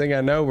home. Next thing I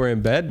know, we're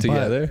in bed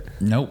together.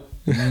 Nope.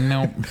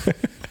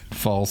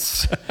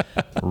 False.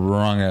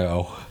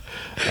 Wrongo.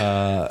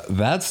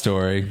 That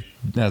story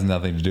has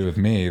nothing to do with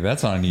me.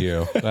 That's on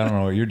you. I don't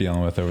know what you're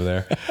dealing with over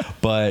there,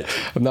 but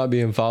I'm not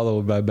being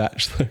followed by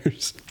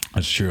bachelors.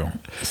 That's true.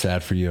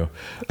 Sad for you.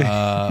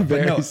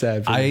 Very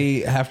sad for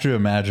me. I have to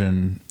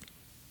imagine.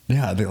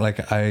 Yeah,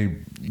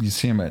 you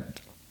see them at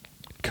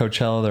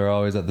Coachella. They're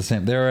always at the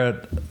same.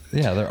 They're always.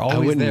 I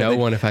wouldn't there. know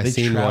one if I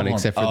seen one on,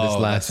 except for this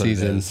last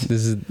season. This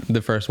is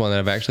the first one that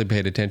I've actually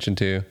paid attention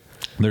to.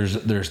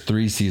 There's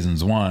 3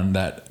 seasons. One,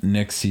 that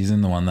Nick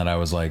season, the one that I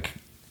was like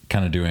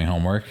kind of doing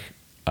homework.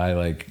 I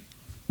like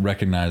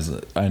recognize.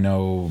 I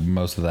know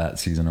most of that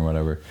season or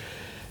whatever,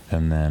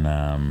 and then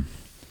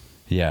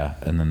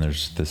and then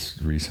there's this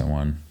recent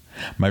one.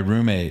 My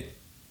roommate,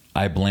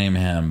 I blame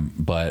him,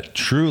 but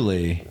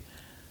truly,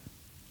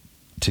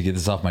 to get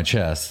this off my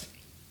chest,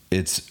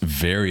 it's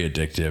very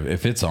addictive.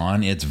 If it's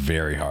on, it's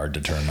very hard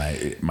to turn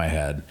my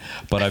head.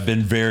 But I've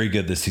been very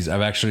good this season.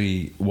 I've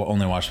actually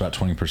only watched about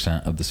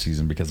 20% of the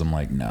season because I'm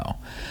like, no,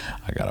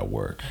 I gotta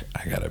work.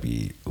 I gotta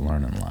be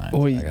learning lines.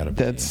 Well,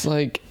 that's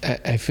like,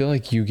 I feel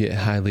like you get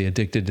highly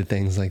addicted to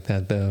things like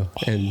that though.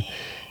 And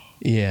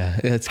yeah,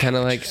 it's kind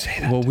of like,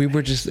 well, we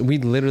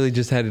literally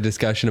just had a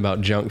discussion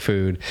about junk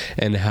food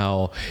and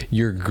how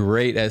you're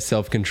great at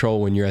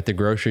self-control when you're at the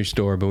grocery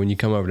store, but when you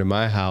come over to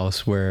my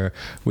house where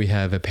we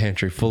have a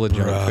pantry full of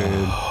junk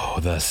food. Oh,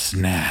 the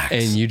snacks.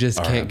 And you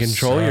just can't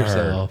control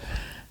yourself.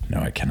 No,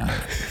 I cannot.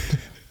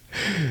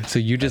 So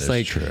you just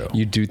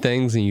you do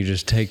things and you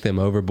just take them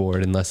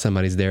overboard unless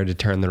somebody's there to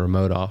turn the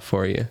remote off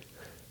for you.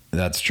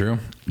 That's true.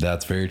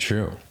 That's very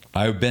true.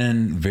 I've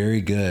been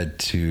very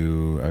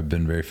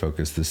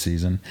focused this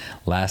season.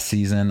 Last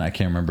season, I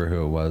can't remember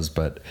who it was,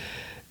 but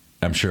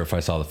I'm ssure if I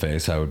saw the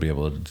face, I would be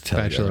able to tell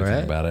you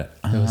everything about it.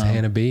 It was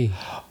Hannah B.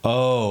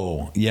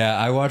 Oh, yeah.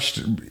 I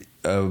watched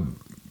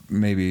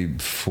maybe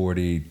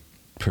 40%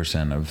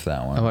 of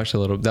that one. I watched a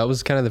little. That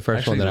was kind of the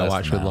first one that I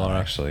watched with Laura.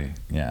 Actually,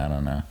 yeah, I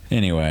don't know.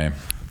 Anyway,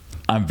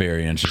 I'm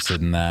very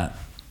interested in that.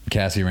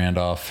 Cassie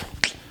Randolph.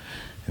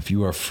 If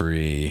you are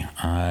free,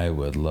 I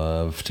would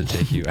love to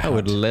take you out. I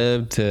would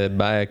love to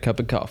buy a cup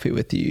of coffee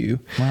with you.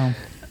 Well,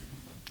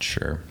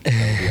 sure.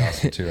 That would be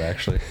awesome too,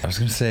 actually. I was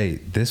going to say,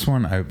 this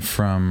one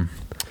from...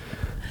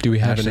 Do we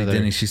have Ashley another?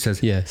 Denny, she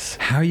says, yes.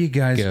 How you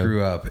guys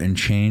grew up and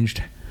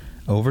changed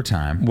over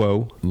time.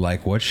 Whoa.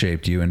 Like what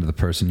shaped you into the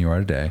person you are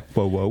today.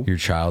 Whoa. Your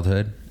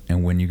childhood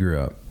and when you grew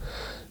up.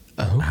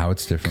 Oh. How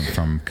it's different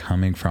from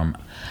coming from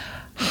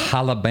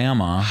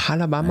Alabama.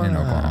 And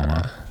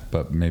Oklahoma.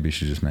 But maybe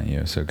she just meant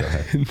you, so go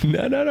ahead.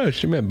 No.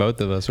 She meant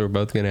both of us. We're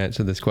both going to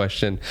answer this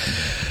question.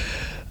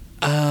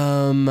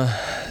 So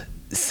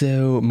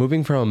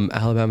moving from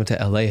Alabama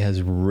to LA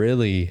has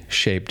really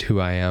shaped who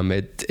I am.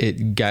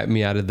 It got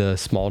me out of the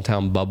small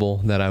town bubble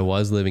that I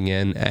was living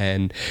in,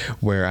 and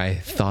where I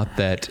thought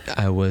that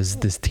I was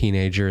this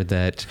teenager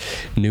that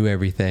knew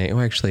everything.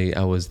 Well, actually,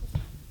 I was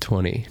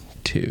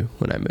 22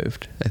 when I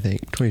moved. I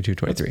think 22,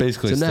 23. That's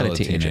basically so still not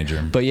a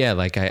teenager. But yeah,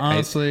 like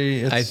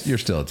honestly, you're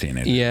still a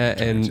teenager.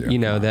 Yeah, and you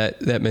know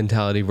that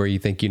mentality where you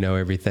think you know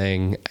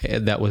everything.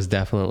 That was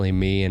definitely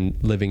me. And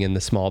living in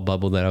the small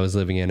bubble that I was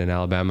living in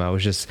Alabama,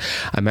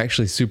 I'm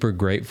actually super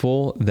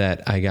grateful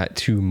that I got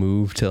to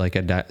move to like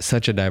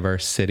such a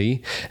diverse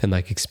city and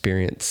like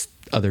experience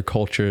other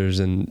cultures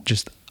and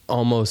just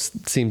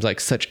almost seems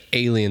like such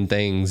alien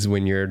things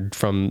when you're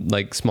from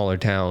like smaller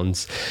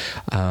towns,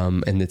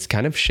 and it's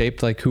kind of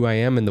shaped like who I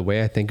am and the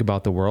way I think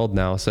about the world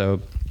now.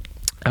 So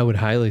I would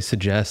highly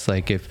suggest,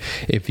 like,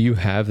 if you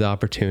have the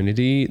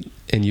opportunity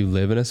and you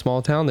live in a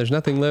small town, there's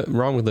nothing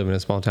wrong with living in a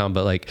small town,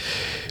 but like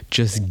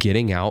just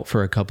getting out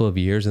for a couple of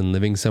years and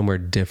living somewhere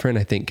different,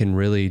 I think can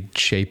really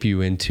shape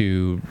you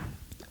into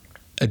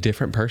a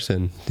different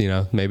person. You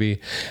know,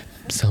 maybe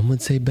some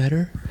would say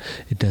better.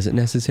 It doesn't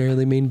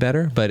necessarily mean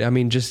better, but I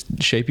mean,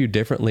 just shape you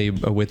differently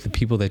with the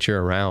people that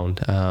you're around.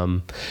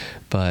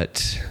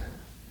 But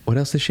what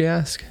else did she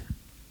ask?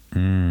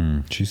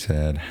 She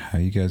said, how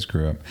you guys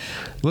grew up.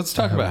 Let's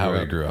talk about how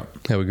we grew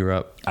up. How we grew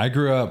up. I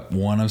grew up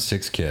one of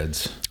 6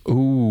 kids. Ooh,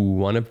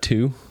 one of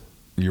 2.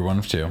 You're one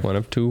of 2. One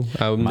of 2.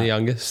 I'm the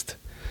youngest.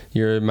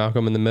 You're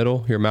Malcolm in the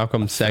middle. You're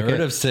Malcolm second.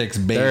 Third of 6,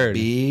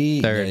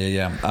 baby. Third.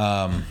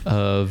 Yeah.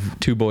 Of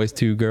 2 boys,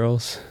 2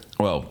 girls.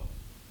 Well,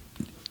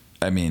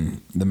 I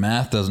mean, the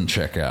math doesn't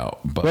check out.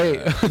 But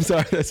wait, I'm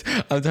sorry.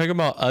 I'm talking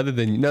about other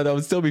than you. No, that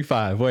would still be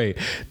 5. Wait,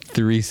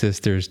 3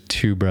 sisters,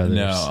 2 brothers.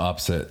 No,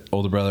 opposite.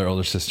 Older brother,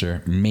 older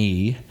sister.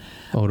 Me.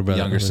 Older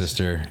brother, younger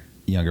sister,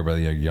 younger brother,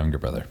 younger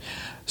brother.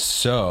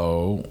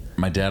 So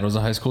my dad was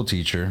a high school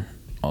teacher,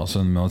 also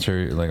in the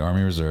military, like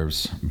Army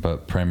Reserves,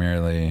 but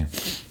primarily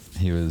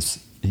he was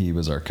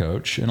our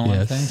coach in a lot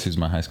of things. He was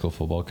my high school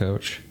football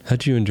coach.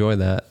 How'd you enjoy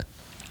that?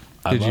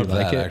 Did you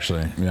like it?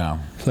 Actually, yeah.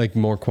 Like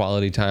more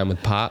quality time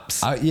with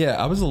Pops?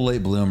 I was a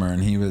late bloomer,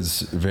 and he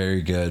was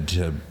very good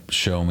to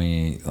show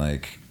me,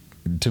 like,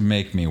 to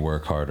make me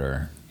work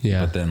harder.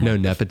 Yeah. But then, no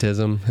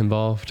nepotism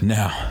involved?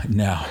 No.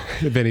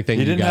 If anything,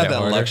 he didn't have that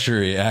harder.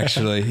 luxury,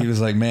 actually. He was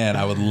like, man,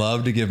 I would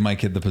love to give my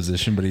kid the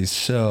position, but he's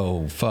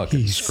so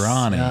fucking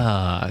scrawny.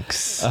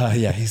 Sucks.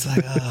 Yeah, he's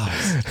like,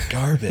 it's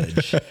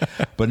garbage.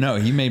 But no,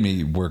 he made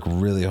me work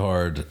really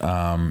hard,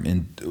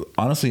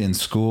 honestly, in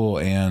school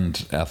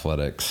and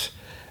athletics.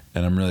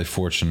 And I'm really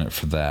fortunate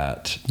for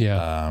that.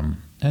 Yeah.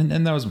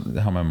 And that was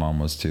how my mom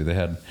was too. They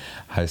had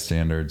high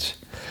standards.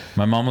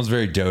 My mom was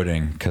very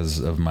doting because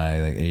of my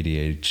like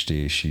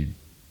ADHD. She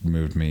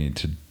moved me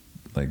to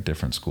like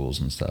different schools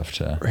and stuff.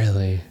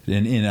 Really?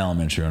 In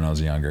elementary when I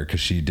was younger, because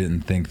she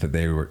didn't think that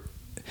they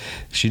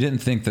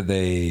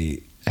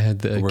had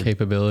the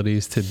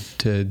capabilities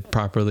to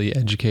properly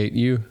educate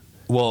you.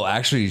 Well,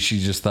 actually, she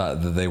just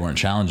thought that they weren't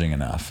challenging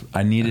enough.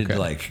 I needed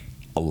like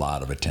a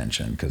lot of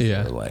attention because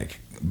they were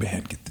like,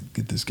 man,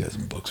 get this guy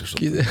some books or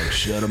something. Like,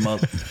 shut him up.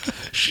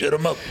 Shut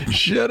him up.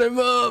 Shut him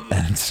up.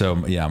 And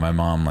so, yeah, my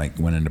mom like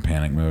went into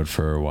panic mode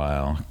for a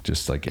while,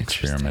 just like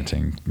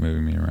experimenting,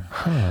 moving me around.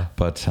 Huh.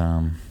 But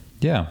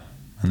yeah.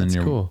 And then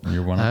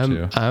you're one of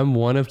 2. I'm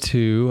one of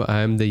 2.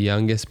 I'm the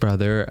youngest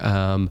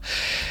brother.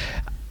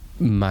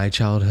 My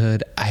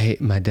childhood,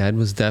 my dad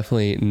was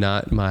definitely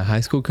not my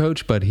high school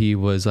coach, but he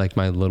was like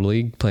my little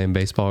league, playing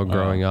baseball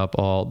growing up,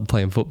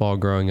 playing football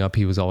growing up.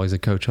 He was always a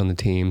coach on the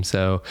team.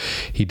 So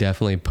he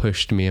definitely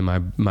pushed me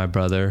and my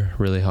brother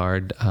really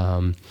hard.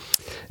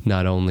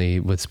 Not only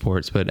with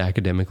sports, but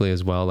academically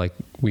as well. Like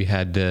we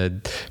had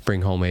to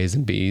bring home A's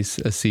and B's.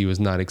 A C was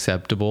not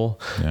acceptable.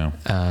 Yeah.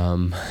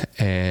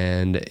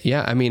 And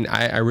yeah, I mean,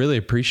 I really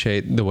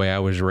appreciate the way I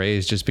was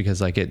raised just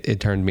because like it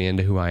turned me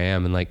into who I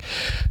am, and like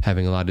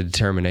having a lot of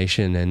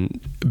determination and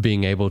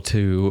being able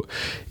to,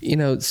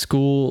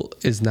 school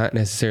is not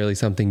necessarily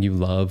something you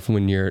love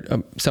when you're,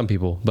 some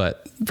people,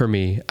 but for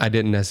me, I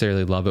didn't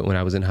necessarily love it when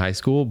I was in high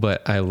school,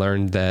 but I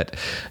learned that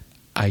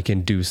I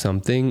can do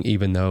something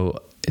even though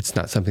it's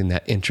not something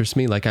that interests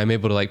me. Like I'm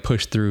able to like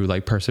push through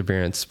like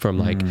perseverance from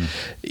like,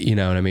 you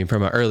know what I mean?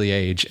 From an early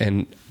age.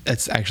 And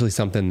that's actually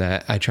something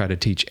that I try to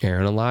teach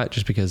Erin a lot,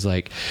 just because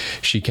like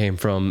she came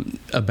from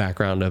a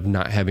background of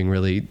not having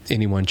really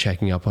anyone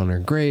checking up on her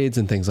grades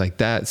and things like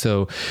that.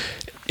 So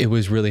it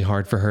was really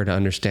hard for her to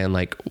understand,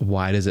 like,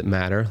 why does it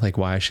matter? Like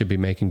why I should be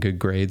making good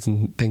grades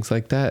and things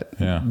like that.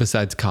 Yeah.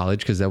 Besides college,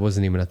 because that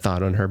wasn't even a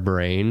thought on her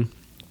brain.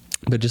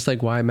 But just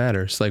like why it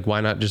matters, like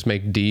why not just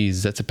make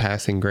D's? That's a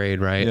passing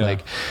grade, right? Yeah.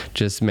 Like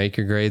just make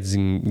your grades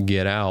and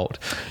get out.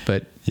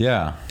 But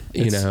yeah,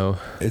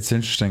 it's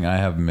interesting. I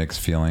have mixed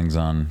feelings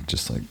on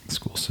just like the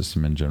school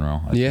system in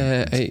general. I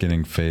think it's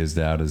getting phased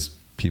out as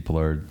people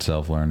are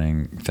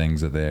self-learning things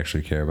that they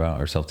actually care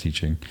about, or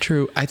self-teaching.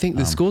 True. I think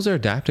the schools are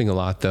adapting a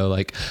lot though.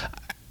 Like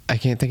I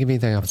can't think of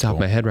anything off the top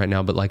of my head right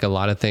now, but like a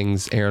lot of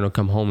things, Erin will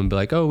come home and be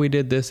like, oh, we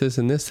did this,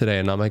 and this today.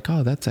 And I'm like,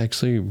 oh, that's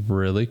actually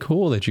really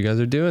cool that you guys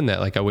are doing that.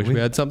 Like, I wish we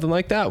had something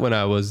like that when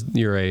I was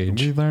your age.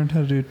 We learned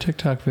how to do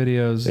TikTok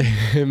videos.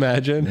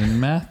 Imagine. In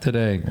math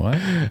today. What?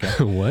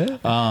 Okay.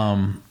 What?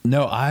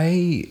 No,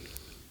 I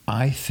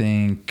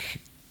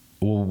think,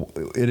 well,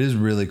 it is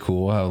really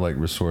cool how like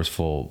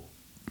resourceful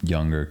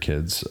younger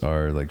kids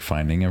are like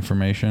finding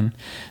information.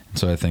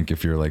 So I think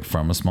if you're like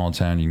from a small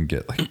town, you can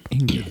get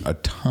a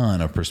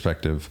ton of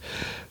perspective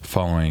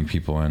following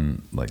people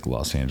in like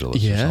Los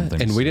Angeles or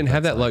something. And we didn't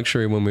have that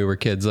luxury when we were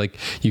kids. Like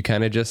you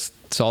kind of just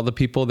saw the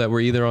people that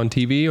were either on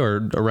TV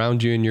or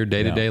around you in your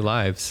day-to-day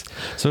lives.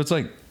 So it's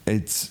like,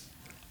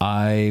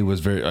 I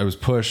was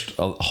pushed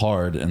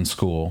hard in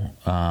school.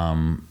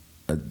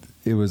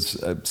 It was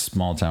a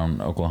small town,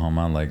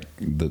 Oklahoma. Like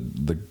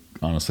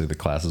honestly, the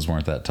classes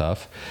weren't that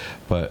tough,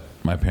 but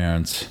my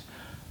parents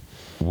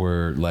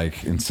were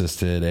like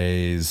insisted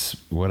A's,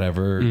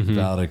 whatever,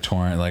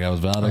 valedictorian. Like I was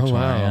valedictorian.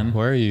 Oh, wow.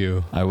 Where are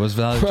you? I was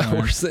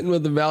valedictorian. We're sitting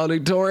with the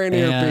valedictorian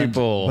here,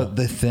 people. But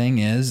the thing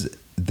is,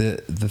 the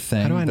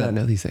thing. How do I not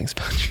know these things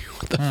about you?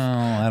 What the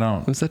I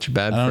don't. I'm such a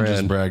bad I don't friend.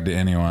 just brag to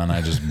anyone.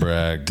 I just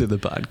brag to the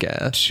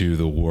podcast, to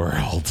the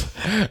world.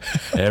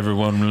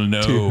 Everyone will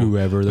know. To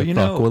whoever the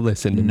fuck will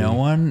listen to me. No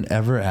one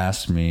ever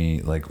asked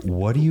me like,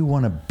 "What do you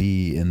want to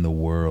be in the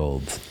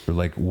world?" Or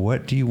like,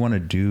 "What do you want to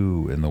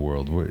do in the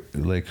world?"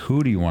 Like,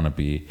 who do you want to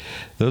be?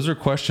 Those are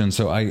questions.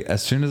 So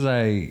as soon as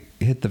I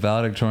hit the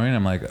valedictorian,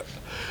 I'm like,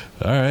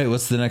 "All right,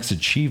 what's the next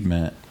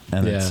achievement?"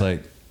 And it's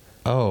like,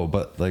 oh,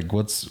 but like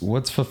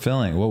what's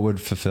fulfilling? What would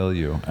fulfill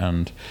you?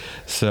 And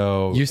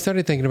so you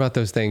started thinking about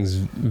those things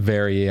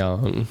very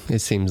young. It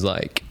seems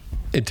like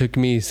it took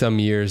me some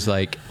years,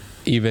 like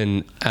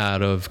even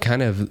out of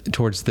kind of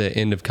towards the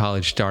end of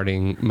college,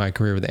 starting my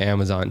career with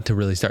Amazon, to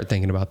really start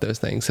thinking about those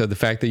things. So the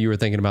fact that you were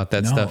thinking about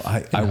that stuff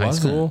in high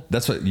school,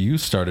 that's what you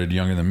started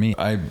younger than me.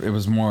 It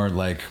was more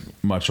like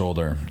much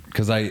older,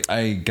 because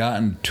I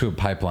got into a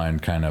pipeline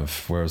kind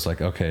of where it was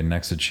like, okay,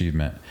 next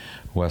achievement,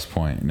 West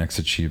Point, next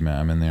achievement,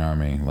 I'm in the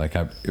Army. Like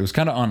it was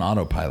kind of on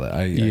autopilot.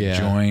 I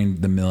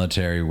joined the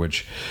military,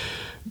 which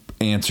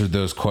answered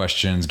those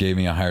questions, gave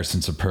me a higher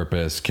sense of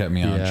purpose, kept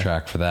me on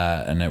track for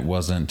that. And it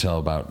wasn't until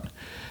about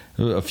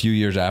a few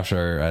years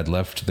after I'd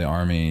left the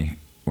Army,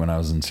 when I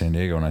was in San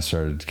Diego, and I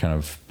started kind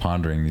of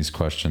pondering these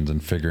questions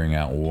and figuring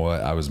out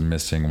what I was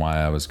missing, why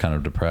I was kind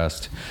of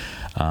depressed.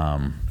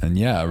 I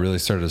really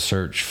started to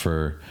search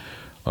for,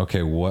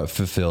 okay, what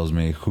fulfills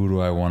me? Who do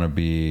I want to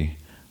be?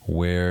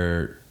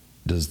 Where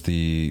does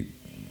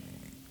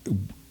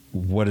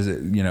what is it,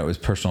 is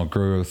personal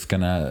growth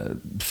gonna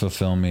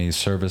fulfill me?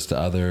 Service to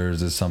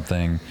others is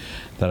something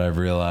that I've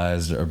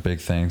realized are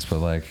big things,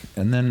 but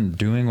and then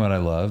doing what I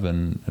love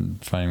and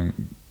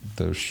finding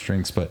those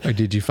strengths. But or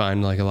did you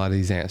find like a lot of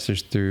these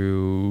answers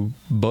through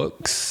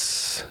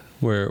books?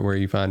 Where are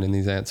you finding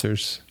these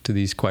answers to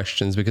these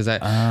questions? Because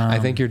I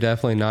think you're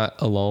definitely not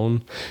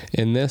alone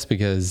in this,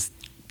 because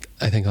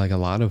I think like a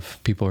lot of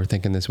people are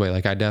thinking this way.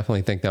 Like I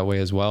definitely think that way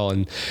as well.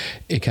 And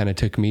it kind of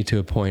took me to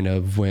a point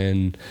of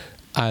when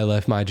I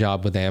left my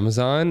job with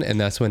Amazon, and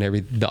that's when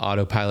the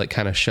autopilot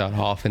kind of shut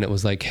off, and it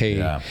was like,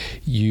 hey,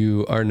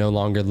 you are no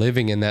longer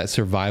living in that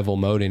survival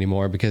mode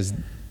anymore, because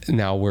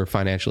now we're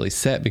financially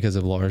set because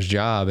of Laura's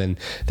job, and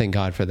thank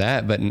God for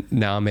that. But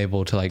now I'm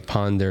able to like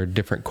ponder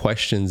different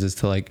questions as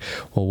to like,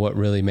 well, what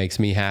really makes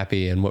me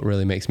happy and what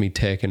really makes me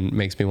tick and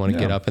makes me want to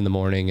get up in the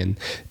morning.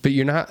 But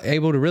you're not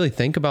able to really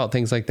think about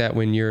things like that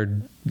when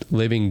you're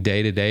living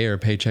day to day or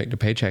paycheck to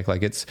paycheck.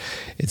 Like it's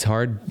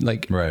hard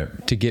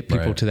to get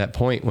people to that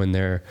point when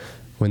they're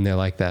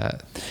like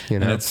that,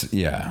 And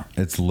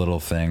it's little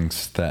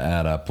things that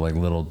add up, like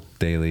little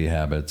daily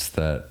habits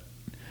that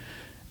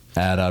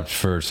add up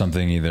for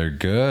something either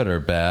good or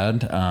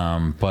bad.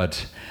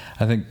 But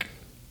I think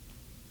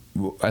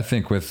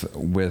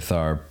with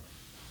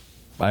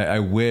I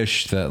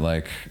wish that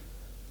like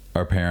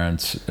our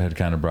parents had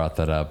kind of brought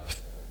that up,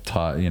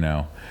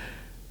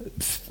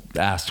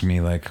 asked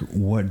me like,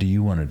 what do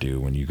you want to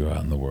do when you go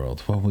out in the world?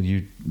 What will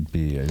you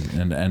be?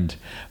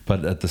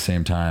 But at the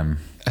same time,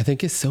 I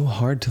think it's so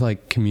hard to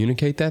like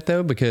communicate that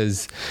though,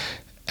 because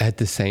at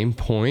the same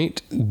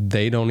point,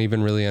 they don't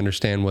even really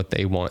understand what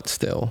they want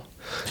still.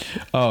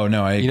 Oh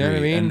no, I agree. You know what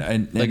I mean?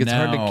 And like it's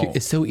hard to.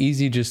 It's so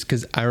easy just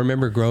because I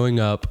remember growing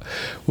up.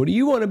 What do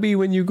you want to be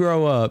when you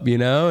grow up?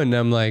 And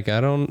I'm like,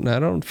 I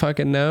don't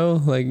fucking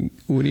know. Like,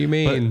 what do you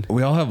mean? But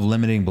we all have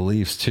limiting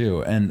beliefs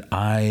too, and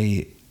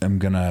I am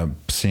gonna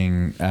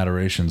sing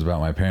adorations about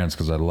my parents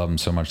because I love them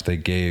so much. They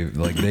gave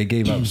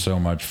up so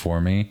much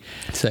for me.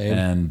 Same.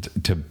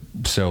 And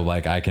so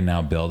I can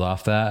now build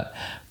off that.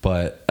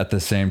 But at the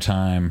same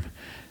time,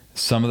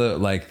 some of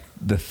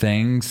the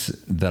things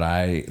that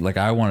I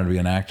wanted to be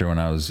an actor when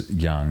I was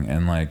young,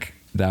 and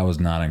that was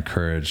not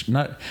encouraged.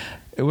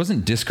 It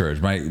wasn't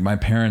discouraged. My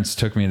parents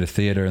took me into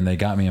theater and they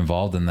got me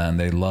involved in that, and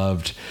they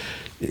loved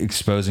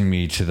exposing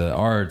me to the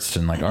arts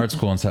and art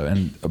school and stuff.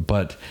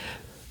 But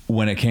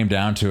when it came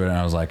down to it, and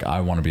I was like,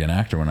 I want to be an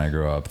actor when I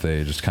grow up,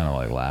 they just kind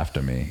of laughed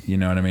at me. You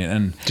know what I mean?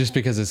 And just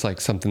because it's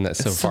something that's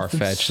so far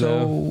fetched.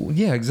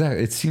 Yeah,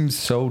 exactly. It seems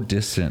so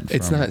distant.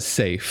 It's not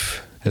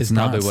safe. It's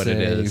probably not what safe.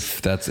 It is.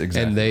 That's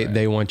exactly. And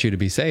they want you to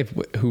be safe.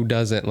 Who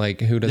doesn't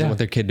want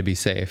their kid to be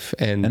safe?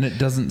 And it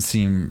doesn't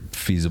seem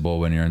feasible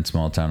when you're in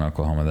small town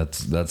Oklahoma.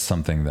 That's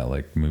something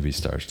that movie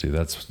stars do.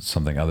 That's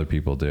something other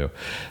people do.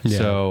 Yeah.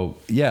 So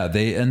yeah,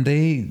 they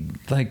didn't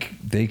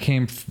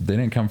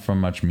come from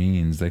much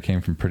means. They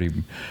came from pretty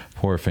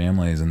poor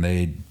families, and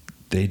they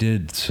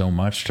did so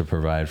much to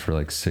provide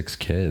for 6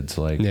 kids.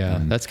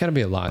 That's got to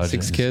be a lot.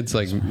 6 kids.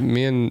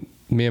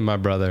 Me and my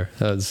brother,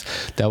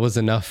 that was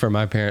enough for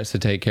my parents to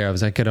take care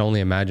of. I could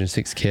only imagine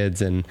 6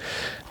 kids, and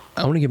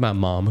I want to give my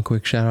mom a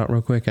quick shout out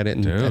real quick. I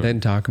didn't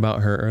talk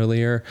about her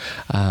earlier.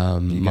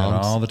 You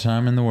got all the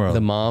time in the world.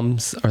 The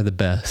moms are the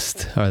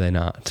best, are they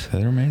not?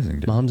 They're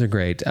amazing, dude. Moms are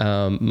great.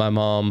 My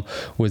mom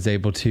was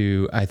able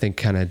to, I think,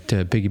 kind of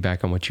to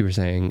piggyback on what you were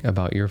saying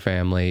about your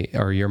family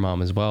or your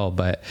mom as well,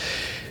 but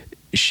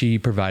she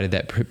provided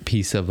that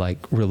piece of like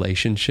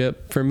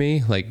relationship for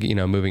me, like, you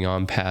know, moving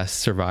on past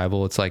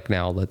survival. It's like,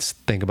 now let's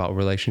think about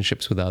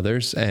relationships with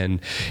others.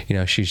 And, you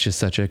know, she's just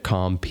such a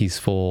calm,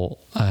 peaceful,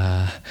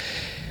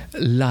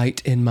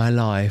 light in my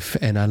life.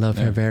 And I love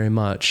her very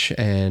much.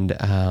 And,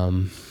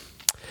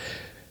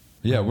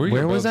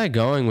 where was I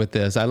going with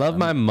this? I love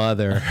my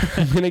mother.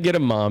 I'm going to get a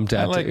mom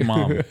tattoo. I like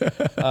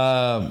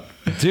mom.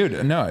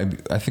 Dude, no,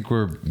 I think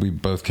we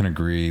both can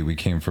agree. We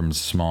came from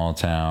small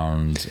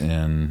towns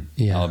in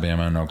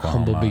Alabama and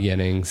Oklahoma. Humble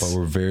beginnings. But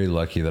we're very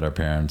lucky that our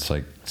parents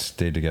like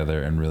stayed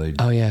together and really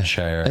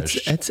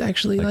cherished. It's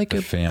actually like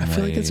a family. I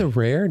feel like it's a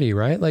rarity,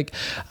 right? Like,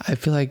 I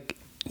feel like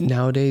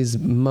nowadays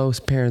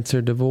most parents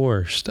are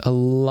divorced. A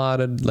lot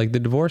of like the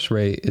divorce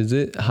rate, is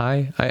it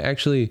high? I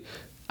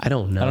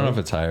don't know. I don't know if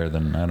it's higher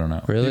than, I don't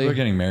know. Really? People are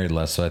getting married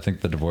less, so I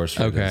think the divorce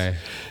rate is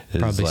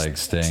probably like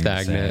staying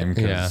stagnant.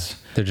 the same. Yeah.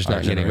 They're just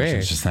not getting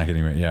married. Just not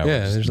getting married. Yeah.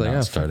 There's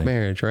like, fuck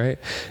marriage, right?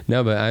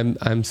 No, but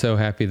I'm so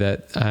happy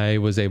that I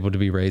was able to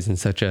be raised in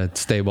such a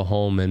stable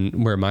home,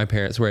 and where my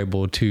parents were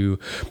able to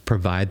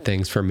provide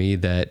things for me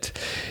that,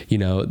 you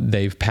know,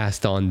 they've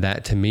passed on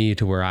that to me,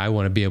 to where I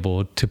want to be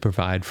able to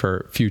provide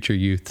for future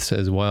youths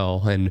as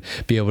well, and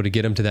be able to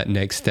get them to that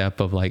next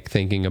step of like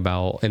thinking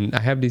about, and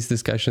I have these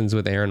discussions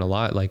with Aaron a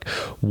lot, like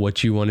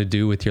what you want to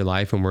do with your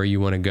life and where you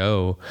want to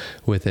go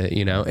with it,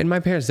 you know. And my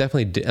parents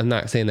definitely I'm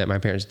not saying that my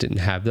parents didn't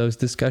have those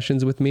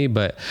discussions with me,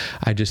 but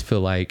I just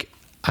feel like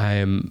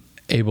I'm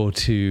able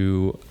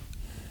to,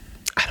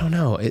 I don't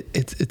know,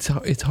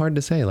 it's hard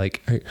to say.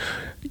 Like,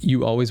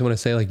 you always want to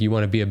say like you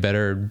want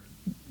to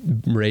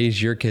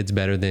raise your kids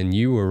better than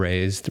you were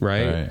raised,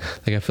 right?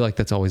 Like, I feel like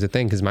that's always a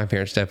thing, because my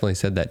parents definitely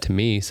said that to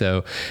me.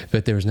 So,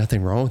 but there was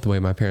nothing wrong with the way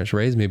my parents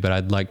raised me, but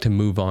I'd like to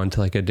move on to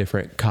like a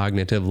different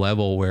cognitive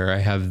level where I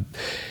have,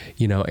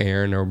 you know,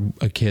 Aaron or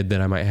a kid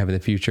that I might have in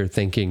the future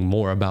thinking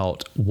more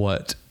about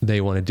what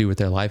they want to do with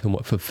their life and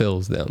what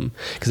fulfills them.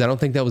 Because I don't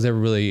think that was ever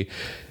really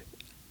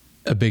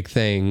a big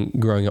thing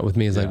growing up with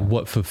me, is like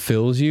what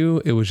fulfills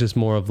you. It was just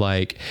more of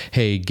like,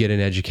 hey, get an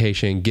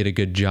education, get a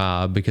good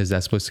job, because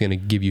that's what's going to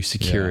give you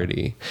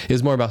security. It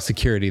was more about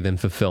security than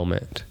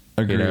fulfillment.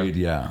 Agreed.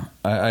 You know?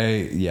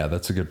 Yeah.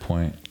 That's a good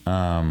point.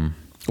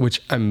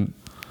 Which I'm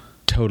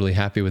totally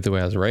happy with the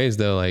way I was raised,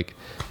 though. Like,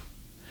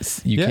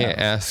 you can't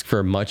ask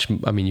for much.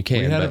 I mean, you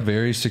can. We had a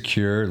very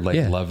secure,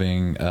 like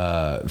loving,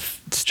 stable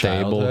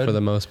childhood, for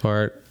the most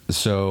part.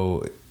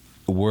 So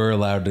we're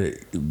allowed to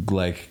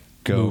like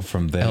go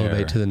from there,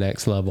 elevate to the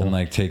next level, and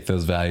like take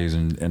those values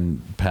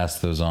and pass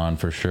those on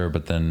for sure.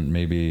 But then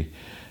maybe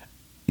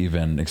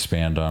even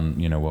expand on,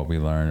 you know, what we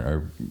learned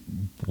or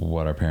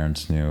what our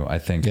parents knew. I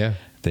think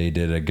they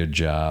did a good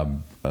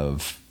job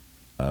of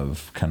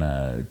kind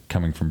of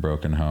coming from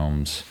broken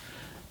homes,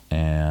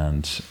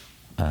 and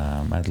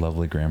I had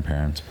lovely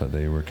grandparents, but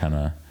they were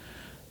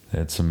they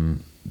had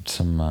some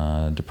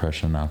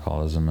depression and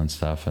alcoholism and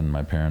stuff. And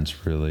my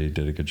parents really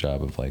did a good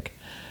job of like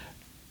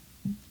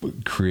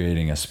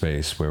creating a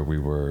space where we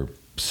were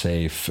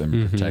safe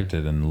and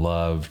protected and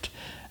loved.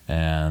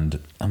 And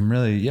I'm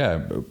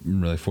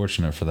really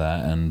fortunate for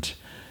that. And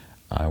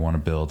I want to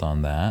build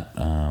on that.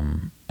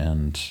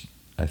 And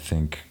I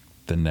think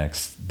the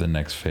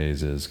next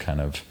phase is kind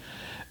of,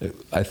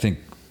 I think,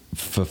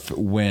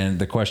 when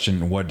the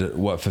question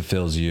what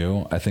fulfills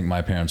you, I think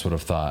my parents would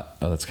have thought,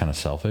 oh, that's kind of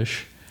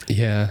selfish.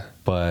 Yeah.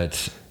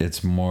 But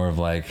it's more of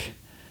like,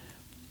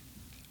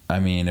 I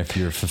mean, if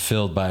you're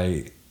fulfilled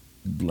by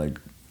like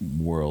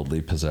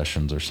worldly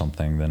possessions or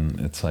something, then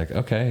it's like,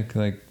 okay,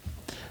 like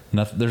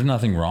there's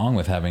nothing wrong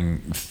with having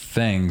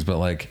things, but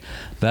like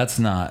that's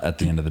not at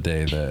the end of the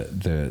day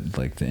the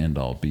like the end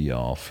all be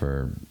all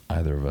for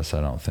either of us.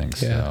 I don't think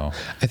so.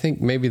 I think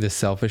maybe the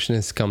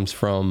selfishness comes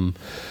from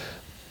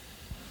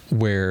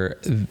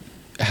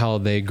how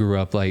they grew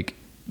up, like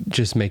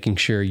just making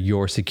sure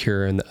you're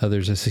secure and the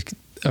others are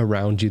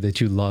around you that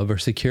you love are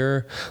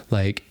secure.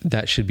 Like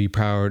that should be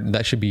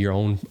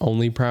your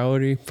only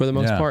priority for the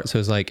most part. So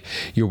it's like,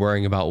 you're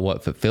worrying about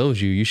what fulfills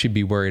you. You should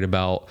be worried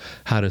about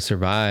how to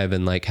survive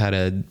and like how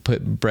to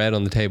put bread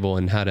on the table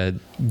and how to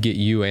get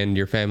you and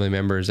your family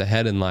members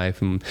ahead in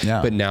life.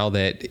 But now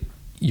that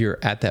you're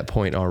at that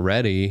point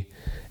already,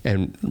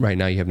 and right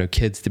now you have no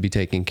kids to be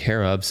taken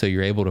care of, so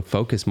you're able to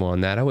focus more on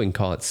that. I wouldn't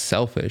call it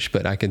selfish,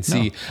 but I can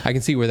see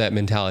where that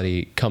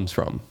mentality comes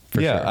from.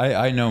 Sure.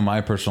 I know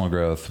my personal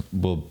growth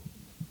will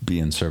be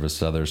in service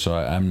to others, so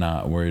I'm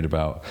not worried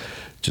about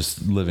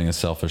just living a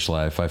selfish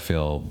life. I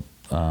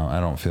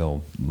don't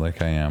feel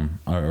like I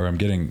am, or I'm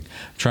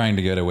trying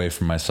to get away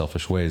from my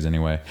selfish ways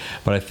anyway.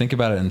 But I think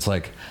about it, and it's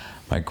like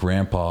my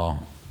grandpa,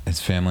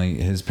 his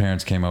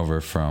parents came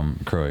over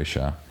from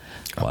Croatia,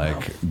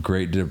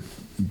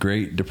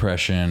 Great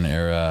Depression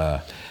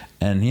era,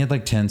 and he had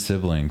like 10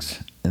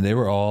 siblings, and they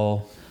were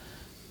all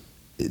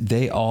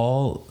they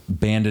all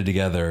banded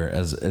together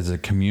as a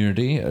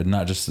community,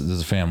 not just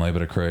as a family,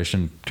 but a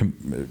Croatian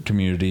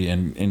community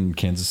in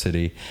Kansas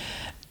City.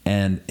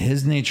 And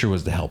his nature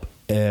was to help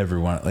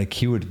everyone. Like,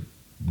 he would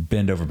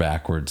bend over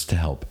backwards to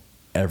help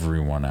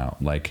everyone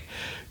out, like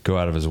go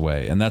out of his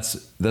way. And that's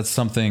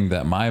something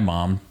that my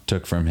mom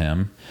took from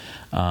him.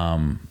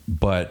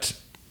 But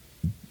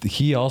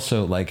he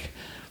also, like,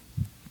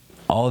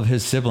 all of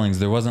his siblings,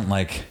 there wasn't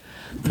like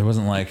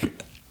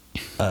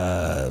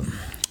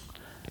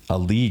a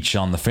leech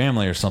on the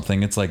family or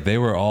something. It's like they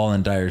were all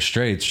in dire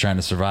straits trying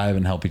to survive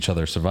and help each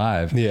other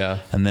survive. Yeah.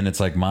 And then it's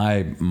like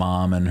my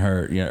mom and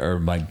her, you know, or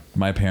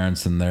my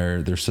parents and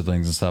their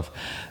siblings and stuff.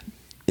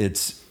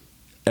 It's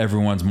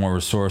everyone's more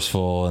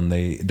resourceful, and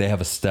they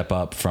have a step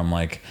up from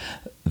like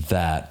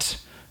that,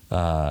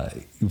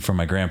 from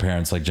my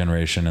grandparents' like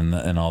generation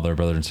and all their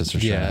brothers and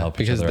sisters trying to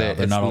help each other out.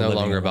 It's no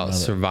longer about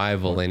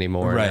survival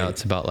anymore. Right. Now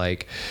it's about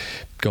like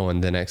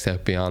going the next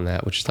step beyond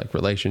that, which is like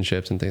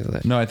relationships and things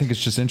like that. No, I think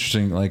it's just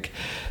interesting. Like,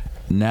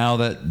 now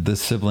that the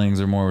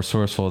siblings are more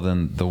resourceful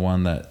than the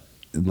one that,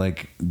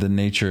 like, the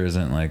nature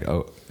isn't like,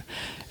 oh,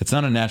 it's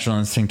not a natural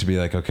instinct to be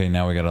like, okay,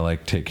 now we got to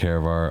like take care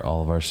of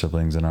all of our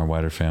siblings and our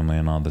wider family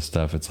and all this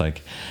stuff. It's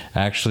like,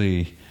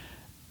 actually,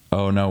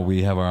 oh no,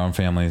 we have our own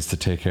families to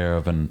take care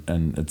of.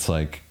 And it's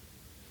like,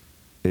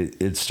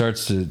 it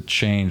starts to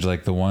change.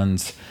 Like, the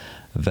ones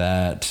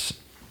that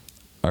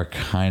are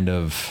kind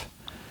of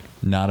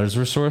not as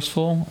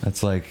resourceful,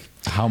 it's like,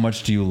 how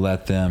much do you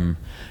let them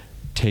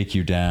take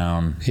you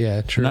down?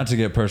 Yeah, true. Not to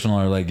get personal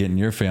or like get in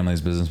your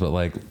family's business, but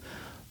like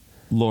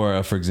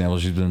Laura, for example,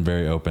 she's been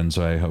very open,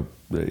 so I hope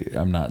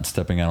I'm not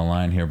stepping out of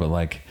line here, but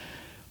like,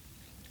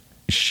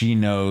 she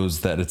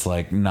knows that it's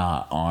like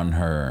not on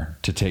her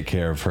to take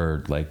care of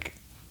her. Like,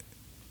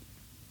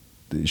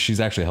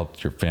 she's actually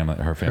helped her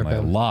family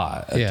a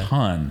lot, a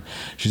ton.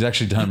 She's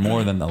actually done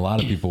more than a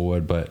lot of people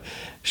would, but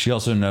she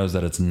also knows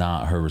that it's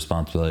not her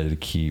responsibility to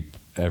keep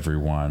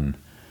everyone,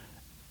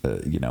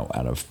 you know,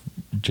 out of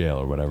jail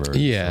or whatever.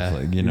 Yeah.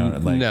 Like, you know,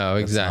 like, no,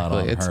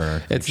 exactly.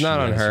 It's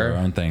not on her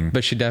own thing,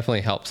 but she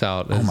definitely helps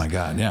out. Oh my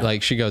God. Yeah.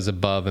 Like, she goes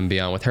above and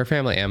beyond with her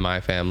family and my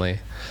family.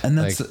 And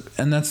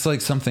that's like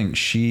something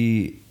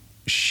she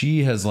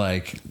has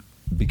like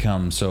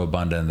become so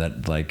abundant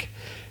that like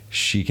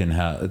she can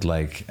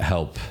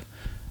help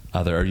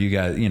other, or you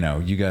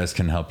guys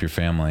can help your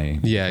family.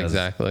 Yeah,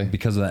 exactly.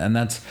 Because of that. And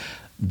that's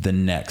the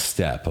next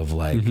step of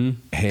like,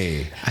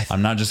 hey,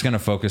 I'm not just going to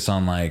focus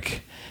on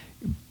like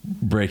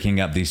breaking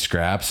up these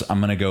scraps. I'm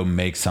going to go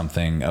make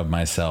something of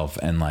myself.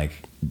 And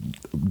like,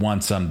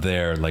 once I'm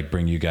there, like,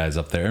 bring you guys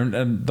up there,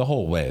 and the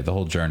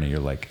whole journey, you're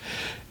like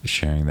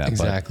sharing that.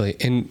 Exactly.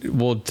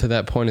 And well, to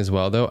that point as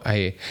well, though,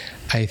 I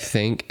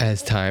think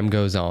as time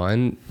goes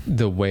on,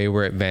 the way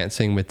we're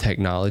advancing with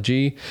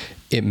technology,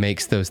 it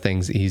makes those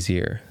things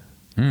easier.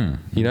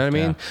 You know what I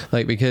mean? Yeah.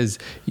 Like, because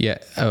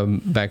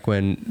back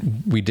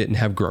when we didn't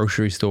have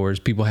grocery stores,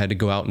 people had to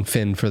go out and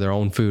fend for their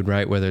own food,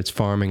 right? Whether it's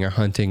farming or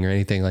hunting or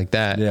anything like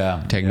that.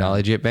 Yeah.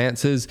 Technology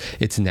advances.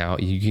 It's now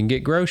you can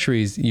get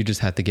groceries. You just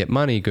have to get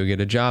money, go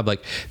get a job.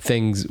 Like,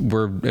 things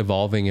we're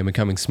evolving and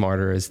becoming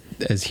smarter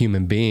as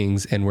human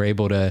beings, and we're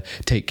able to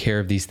take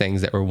care of these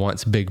things that were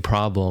once big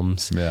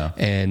problems. Yeah.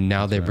 And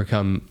now they've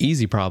become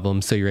easy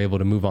problems. So you're able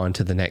to move on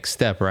to the next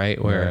step, right?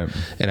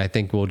 And I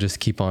think we'll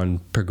just keep on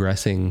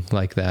progressing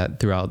like that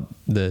throughout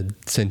the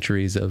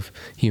centuries of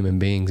human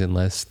beings,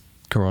 unless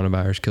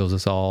coronavirus kills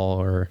us all,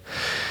 or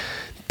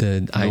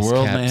the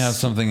world may have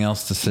something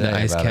else to say. The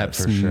ice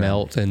caps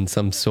melt, and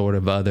some sort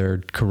of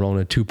other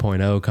Corona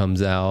 2.0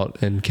 comes out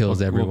and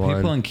kills everyone. Well,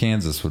 people in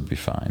Kansas would be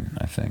fine,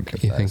 I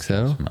think. You think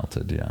so?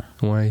 Melted, yeah.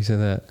 Why do you say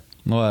that?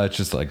 Well, it's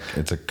just like,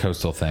 it's a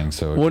coastal thing.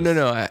 So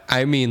no.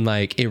 I mean,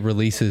 like, it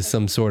releases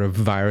some sort of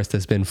virus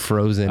that's been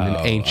frozen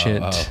and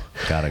ancient.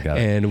 Got it.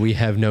 And we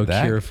have no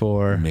cure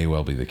for. May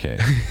well be the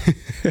case.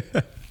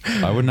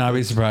 I would not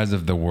be surprised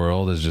if the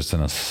world is just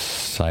in a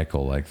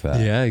cycle like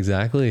that. Yeah,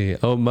 exactly.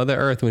 Oh, Mother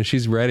Earth, when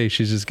she's ready,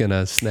 she's just going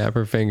to snap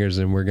her fingers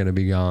and we're going to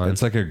be gone.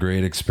 It's like a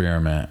great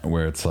experiment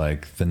where it's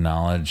like the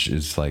knowledge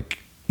is like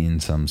in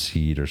some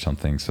seed or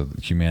something. So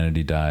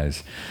humanity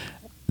dies.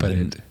 But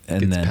it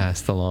gets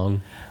passed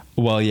along.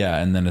 Well, yeah,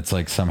 and then it's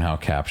like somehow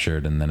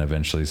captured, and then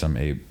eventually some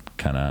ape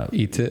kind of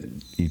eats it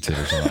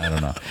or something. I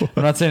don't know.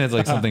 I'm not saying it's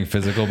like something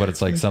physical, but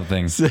it's like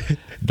something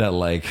that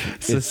like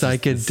it's a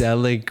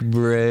psychedelic,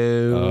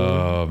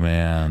 bro. Oh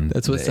man,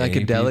 that's what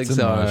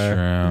psychedelics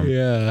are.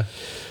 Yeah.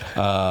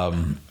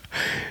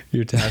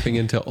 You're tapping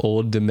into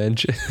old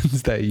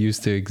dimensions that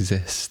used to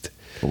exist.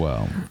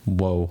 Wow.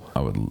 Whoa.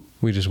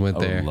 We just went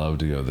there. I would love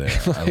to go there.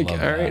 Like, all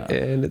right,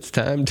 and it's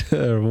time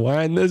to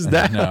wind this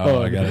down.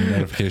 No, I got a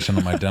notification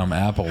on my dumb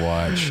Apple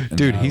Watch.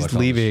 Dude, he's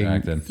leaving.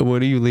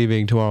 When are you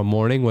leaving? Tomorrow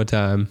morning? What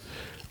time?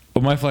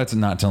 Well, my flight's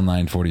not till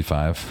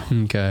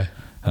 9:45. Okay.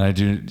 And I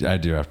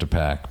do have to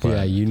pack. But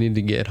yeah, you need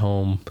to get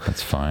home.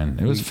 That's fine.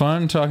 It was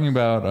fun talking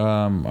about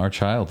our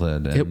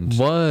childhood. And it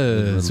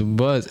was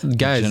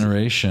guys.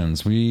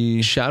 Generations.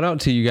 Shout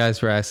out to you guys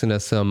for asking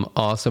us some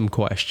awesome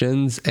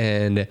questions,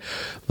 and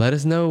let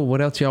us know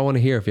what else y'all want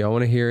to hear. If y'all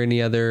want to hear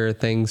any other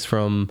things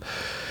from,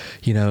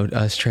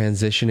 us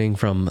transitioning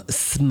from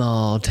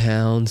small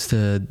towns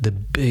to the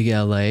big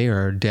LA,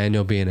 or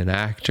Daniel being an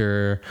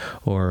actor,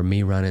 or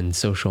me running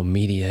social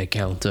media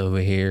accounts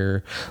over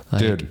here.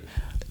 Dude.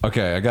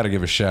 Okay, I got to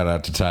give a shout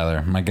out to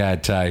Tyler, my guy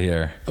Ty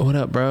here. What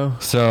up, bro?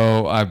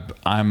 So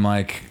I'm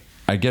like,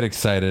 I get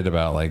excited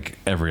about like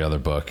every other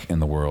book in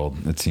the world.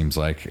 It seems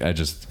like I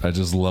just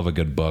love a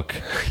good book.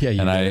 Yeah,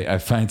 you and do. I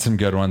find some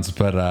good ones,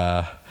 but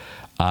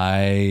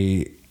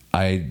I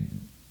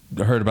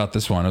heard about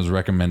this one. It was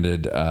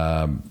recommended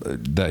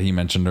that he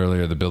mentioned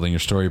earlier, the Building Your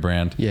Story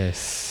brand.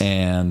 Yes,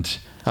 and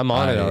I'm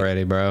on it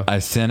already, bro. I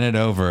sent it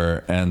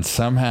over, and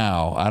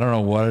somehow I don't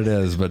know what it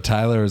is, but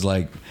Tyler is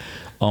like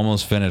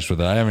almost finished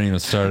with it. I haven't even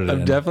started it.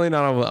 I'm definitely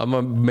not.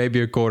 I'm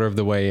maybe a quarter of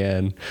the way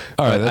in.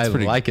 All right, that's I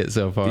like it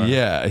so far.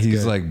 Yeah, he's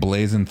good. like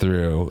blazing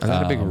through. I'm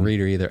not a big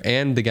reader either.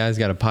 And the guy's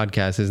got a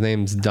podcast. His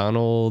name's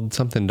Donald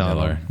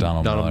Miller.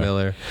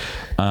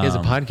 He has a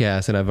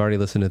podcast, and I've already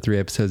listened to 3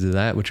 episodes of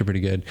that, which are pretty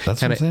good.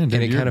 That's what I'm saying,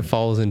 dude. And it kind of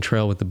follows in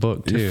trail with the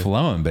book too. You're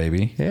flowing,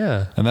 baby.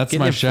 Yeah, and that's Getting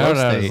my in flow shout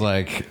out. state. Is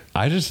like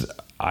I just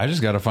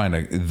got to find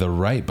the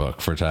right book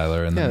for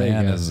Tyler, and the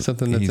man is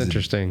something that's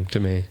interesting to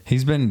me.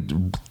 He's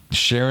been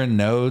sharing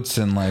notes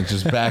and like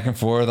just back and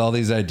forth all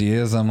these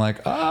ideas. I'm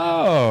like,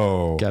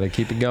 oh, gotta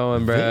keep it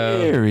going, bro.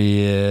 There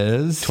he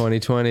is.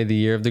 2020, the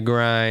year of the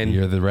grind.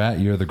 You're the rat.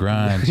 You're the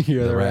grind.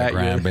 You're the rat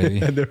grind, baby.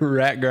 The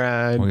rat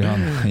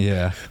grind.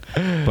 Yeah,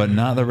 but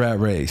not the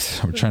rat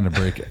race. We're trying to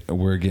break.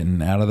 We're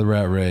getting out of the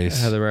rat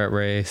race. Out of the rat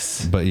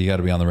race. But you got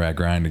to be on the rat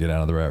grind to get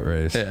out of the rat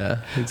race.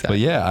 Yeah, exactly. But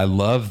yeah, I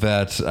love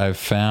that I've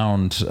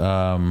found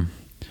something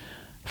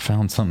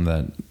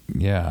that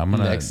I'm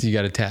gonna. Next, you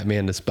got to tap me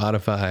into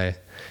Spotify.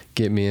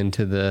 Get me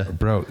into the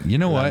bro. You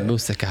know what?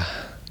 Musica.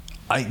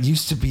 I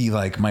used to be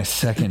like my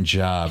second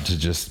job to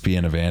just be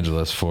an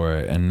evangelist for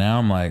it, and now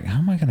I'm like, how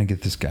am I gonna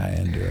get this guy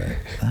into it?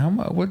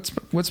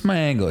 What's my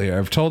angle here?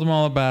 I've told him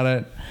all about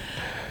it.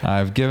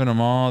 I've given him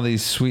all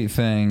these sweet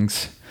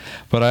things,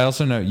 but I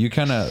also know you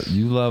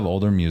love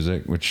older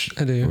music, which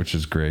I do, which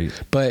is great.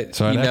 But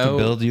so I'd have to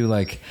build you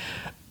like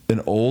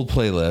an old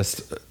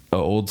playlist,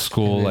 old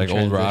school like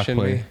old rock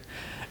play,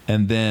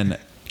 and then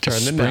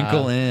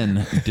sprinkle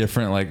in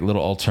different like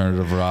little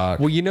alternative rock.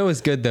 Well, it's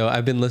good though.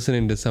 I've been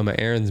listening to some of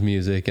Erin's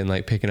music and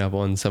like picking up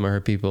on some of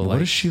her people. What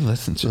does she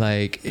listen to?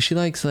 Like she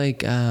likes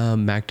like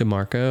Mac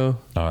DeMarco.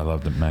 Oh, I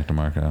love the Mac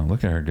DeMarco.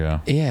 Look at her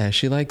go. Yeah,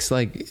 she likes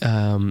like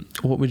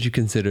what would you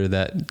consider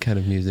that kind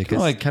of music?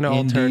 It's like kind of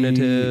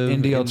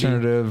indie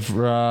alternative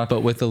rock,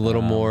 but with a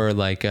little more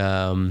like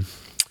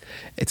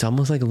it's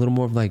almost like a little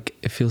more of like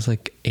it feels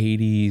like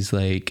 80s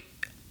like.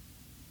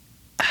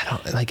 I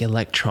don't like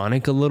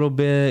electronic a little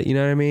bit, you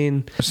know what I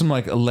mean? Some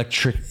like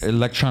electronic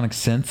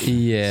synth,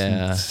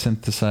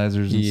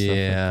 synthesizers and stuff like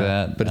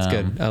that. But it's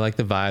good. I like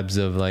the vibes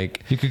of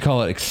like you could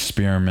call it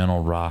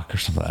experimental rock or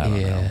something. I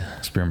don't know.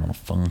 Experimental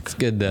funk. It's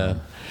good though.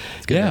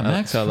 It's good. Yeah,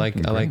 Max. So I like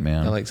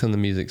some of the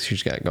music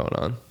she's got going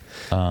on.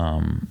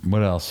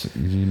 What else?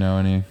 Do you know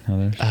any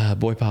others?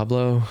 Boy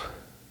Pablo.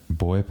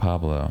 Boy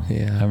Pablo.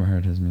 Yeah. I haven't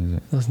heard his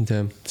music. Listen to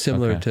him.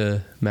 Similar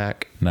to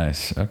Mac.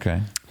 Nice.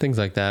 Okay. Things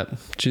like that.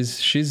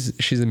 She's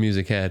a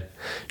music head.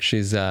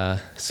 She's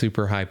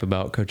super hype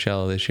about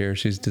Coachella this year.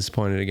 She's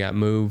disappointed it got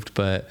moved,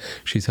 but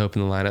she's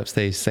hoping the lineup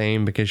stays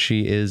same because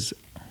she is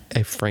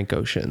a Frank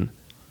Ocean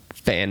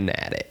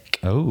fanatic.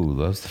 Oh,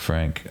 loves the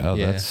Frank. Oh,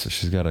 yeah.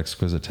 She's got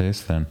exquisite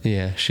taste then.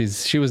 Yeah,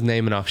 she was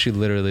naming off. She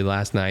literally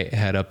last night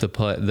had up the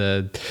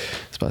playlist.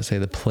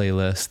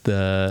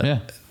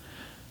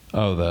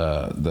 Oh,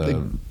 the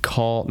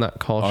not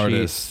call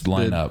artist sheet.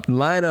 lineup.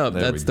 Lineup.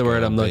 That's the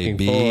word I'm looking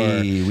for.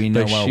 We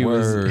know our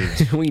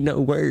words. We know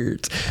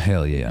words.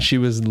 Hell yeah. She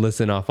was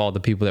listing off all the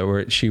people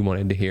that she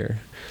wanted to hear.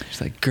 She's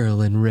like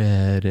Girl in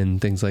Red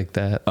and things like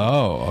that.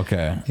 Oh,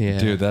 okay. Yeah.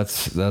 Dude,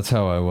 that's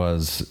how I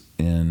was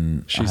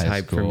in She's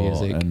high hyped school, for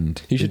music.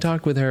 And you should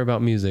talk with her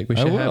about music. We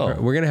should have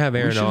her. We're gonna have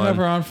Erin on. We should have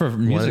her on for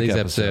music one of these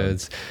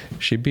episodes.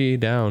 She'd be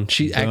down.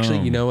 She actually,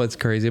 you know what's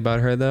crazy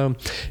about her though?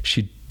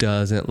 She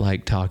doesn't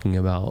like talking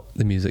about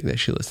the music that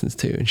she listens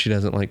to, and she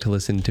doesn't like to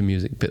listen to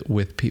music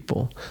with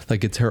people.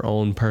 Like it's her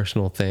own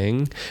personal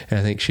thing, and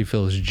I think she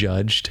feels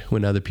judged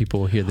when other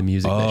people hear the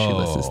music that she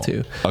listens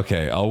to.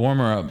 Okay, I'll warm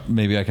her up.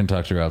 Maybe I can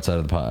talk to her outside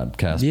of the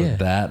podcast. Yeah. But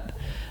that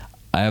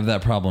I have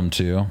that problem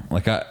too.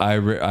 Like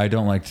I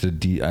don't like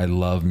to I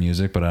love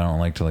music, but I don't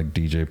like to like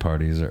DJ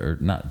parties or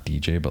not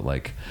DJ, but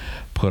like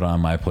put on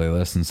my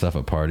playlist and stuff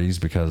at parties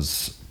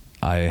because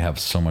I have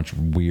so much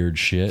weird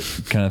shit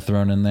kind of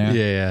thrown in there.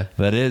 Yeah.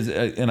 That is,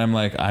 and I'm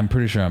like, I'm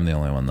pretty sure I'm the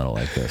only one that'll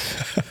like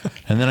this.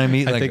 And then I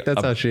meet like I think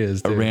that's how she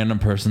is, too. A random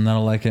person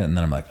that'll like it, and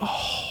then I'm like,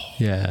 oh.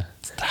 Yeah.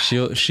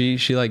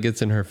 She like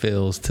gets in her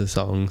feels to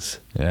songs.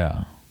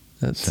 Yeah.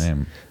 That's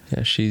same.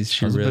 Yeah, she I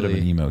was really a bit of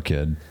an emo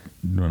kid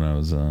when I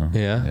was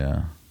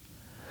yeah.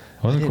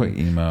 I wasn't quite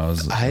emo.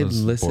 I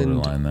was listened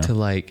borderline there. to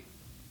like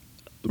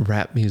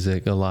rap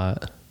music a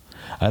lot.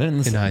 I didn't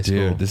listen. in high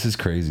school. Dude, this is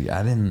crazy.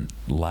 I didn't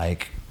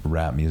like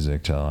rap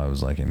music till I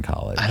was like in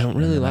college. I don't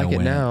really like it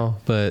now,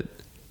 but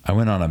I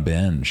went on a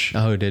binge.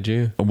 oh, did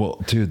you?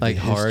 Well, dude, Like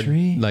the hard,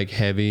 history? like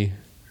heavy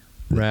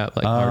rap,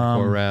 like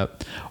hardcore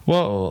rap.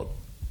 Well,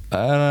 I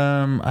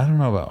don't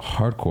know about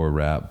hardcore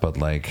rap, but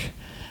like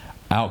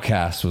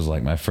Outkast was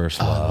like my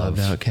first Oh, I love.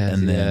 loved Outkast,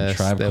 and then yes,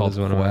 Tribe that Called was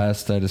one of my-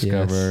 Quest I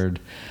discovered.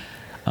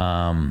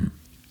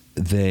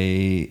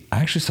 I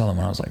actually saw them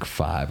when I was like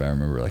 5. I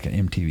remember like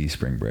an MTV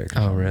Spring Break.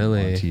 Oh,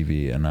 really? On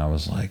TV, and I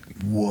was like,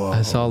 whoa.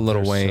 I saw Lil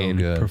they're so Wayne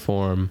good.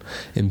 perform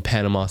in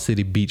Panama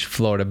City Beach,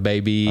 Florida,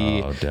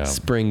 baby. Oh, dope.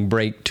 Spring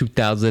Break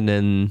 2000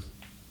 and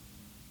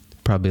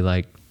probably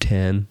like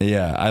 10.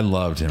 Yeah, I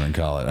loved him in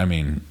college. I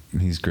mean,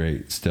 he's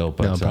great still,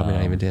 but No, probably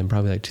not even 10.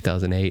 Probably like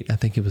 2008. I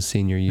think it was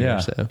senior year. Yeah.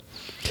 So,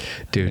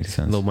 dude, makes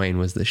sense. Lil Wayne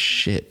was the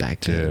shit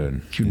back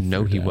then. dude. You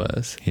know he threw down.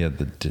 was He had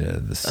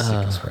the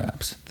sickest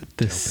raps.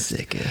 the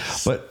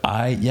sickest. But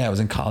I was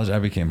in college. I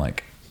became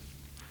like,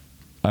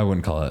 I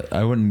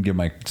wouldn't give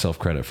myself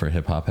credit for a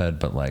hip hop head,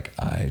 but like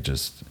I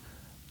just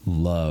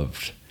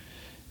loved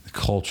the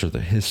culture,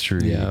 the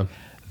history, Yeah.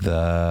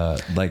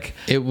 the like.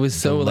 It was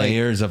so the like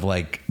layers of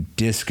like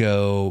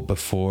disco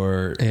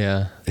before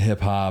yeah.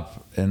 hip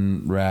hop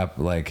and rap,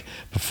 like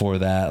before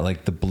that,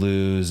 like the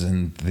blues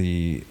and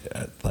the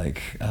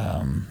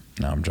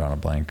now I'm drawing a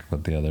blank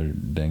what the other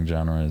dang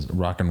genre is.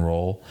 Rock and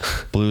roll,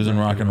 blues and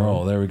rock and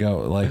roll. There we go.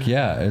 Like,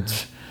 yeah,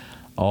 it's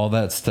all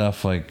that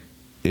stuff. Like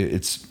it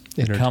comes from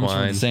the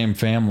Intertwined. same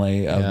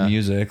family of Yeah.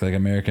 music, like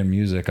American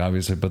music,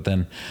 obviously. But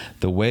then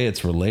the way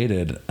it's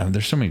related, I mean,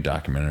 there's so many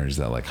documentaries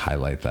that like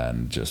highlight that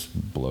and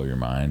just blow your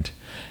mind.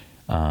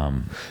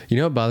 You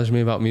know what bothers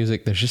me about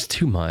music? There's just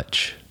too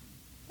much.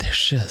 There's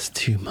just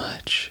too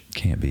much.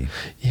 Can't be.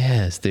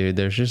 Yes, dude.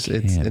 There's just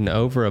it's Can't an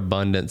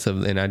overabundance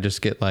of, and I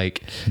just get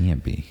like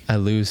Can't be. I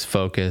lose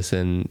focus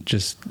and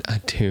just I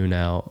tune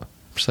out.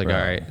 Just like, Bro.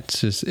 all right,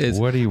 it's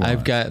What do you want?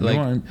 I've got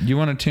like you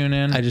want to tune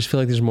in? I just feel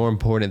like there's more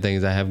important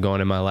things I have going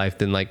in my life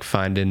than like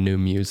finding new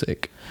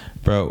music.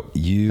 Bro,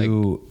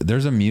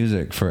 there's a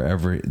music for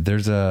every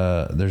there's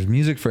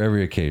music for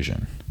every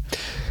occasion.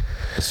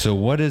 So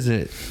what is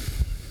it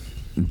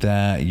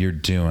that you're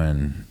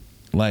doing?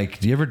 Like,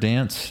 do you ever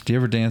dance? Do you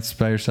ever dance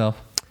by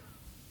yourself?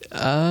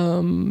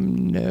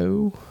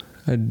 No,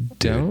 I don't.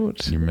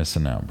 Dude, you're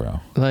missing out, bro.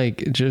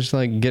 Like just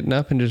like getting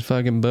up and just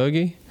fucking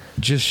boogie.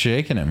 Just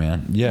shaking it,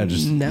 man. Yeah,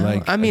 just No,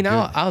 like I mean a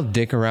good- I'll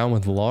dick around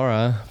with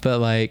Laura, but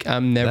like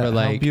I'm never how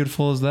like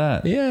beautiful is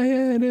that? yeah,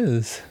 it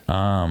is.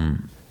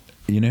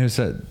 You know who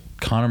said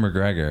Conor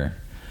McGregor,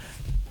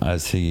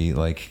 as he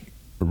like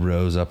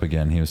rose up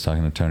again, he was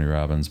talking to Tony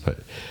Robbins, but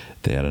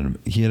he had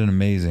an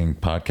amazing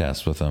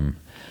podcast with him,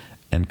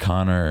 and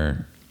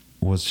Conor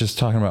was just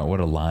talking about what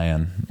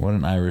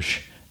an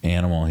Irish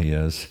animal he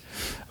is,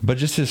 but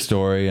just his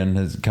story and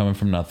his coming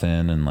from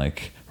nothing and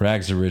like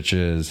rags to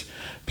riches,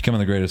 becoming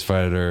the greatest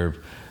fighter,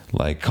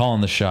 like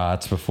calling the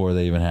shots before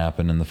they even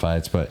happen in the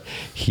fights. But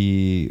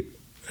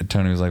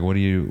Tony was like, what are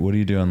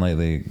you doing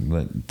lately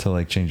to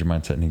like change your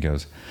mindset? And he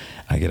goes,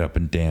 I get up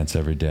and dance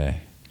every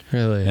day.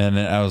 Really? And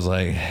then I was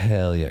like,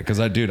 hell yeah. Cause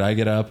I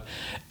get up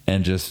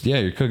and just,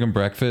 you're cooking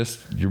breakfast,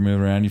 you're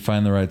moving around, you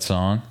find the right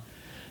song.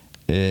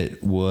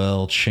 It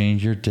will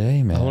change your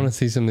day, man. I want to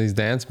see some of these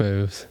dance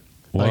moves.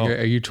 Well, like,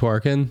 are you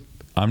twerking?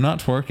 I'm not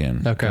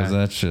twerking. Okay. Cause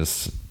that's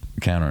just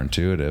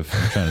counterintuitive.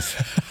 I'm trying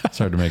to, it's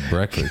hard to make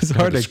breakfast. It's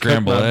hard to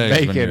scramble cook my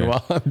eggs bacon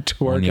while I'm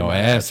twerking. when your my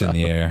ass in off.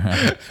 the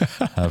air.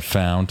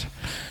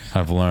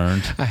 I've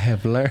learned. I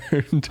have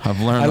learned. I've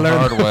learned the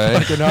hard way.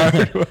 Fucking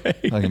hard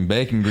way. Like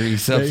bacon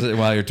grease up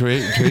while you're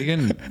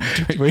tweaking,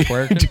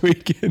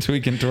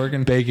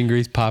 twerking. Bacon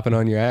grease popping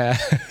on your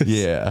ass.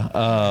 Yeah.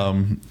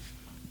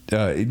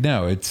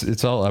 No,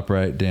 it's all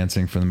upright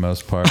dancing for the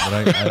most part, but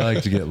I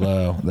like to get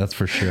low. That's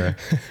for sure.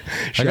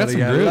 I got some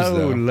grooves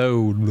though.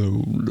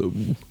 Low.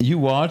 You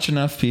watch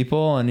enough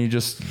people and you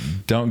just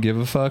don't give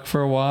a fuck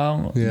for a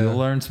while. Yeah. You'll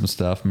learn some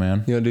stuff,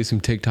 man. You want to do some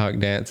TikTok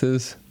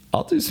dances?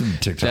 I'll do some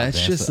TikTok That's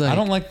dances. just like- I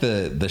don't like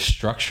the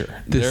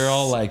structure. They're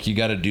all like, you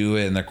got to do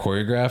it and they're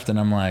choreographed. And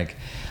I'm like,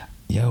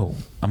 yo,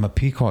 I'm a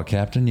Pequot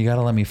captain. You got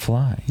to let me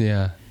fly.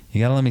 Yeah. You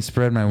got to let me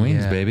spread my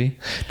wings, Yeah. baby.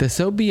 That's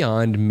so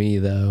beyond me,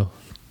 though.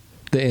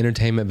 The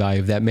entertainment value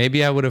of that.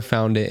 Maybe I would have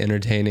found it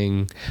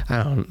entertaining.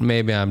 I don't.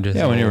 Maybe I'm just.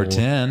 Yeah, when you were old.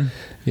 10.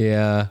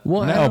 Yeah.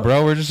 Well, I No, don't-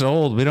 bro, we're just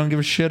old. We don't give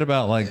a shit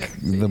about like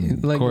the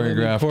like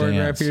choreographed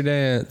dance. your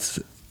dance.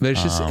 But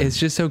it's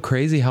just so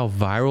crazy how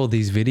viral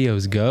these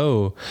videos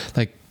go.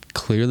 Like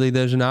clearly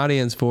there's an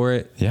audience for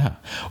it. Yeah.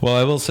 Well,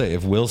 I will say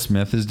if Will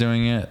Smith is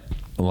doing it,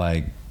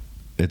 like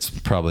it's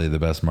probably the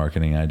best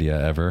marketing idea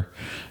ever.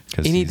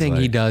 Anything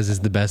he does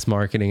is the best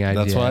marketing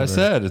idea. That's why ever. I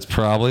said it's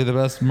probably the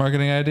best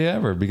marketing idea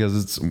ever,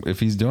 because it's if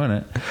he's doing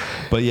it.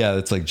 But yeah,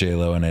 it's like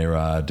J-Lo and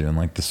A-Rod doing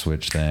like the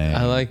switch thing.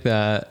 I like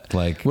that.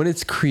 Like when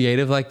it's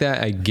creative like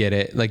that, I get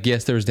it. Like,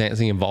 yes, there was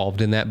dancing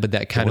involved in that, but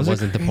that kind of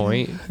wasn't the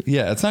point.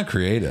 Yeah, it's not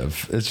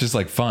creative. It's just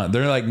like fun.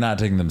 They're like not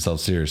taking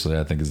themselves seriously,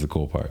 I think, is the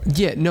cool part.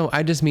 Yeah, no,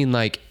 I just mean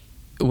like,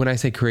 when I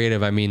say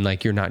creative, I mean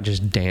like you're not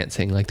just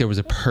dancing. Like there was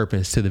a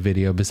purpose to the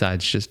video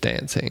besides just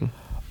dancing.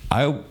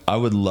 I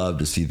would love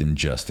to see them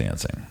just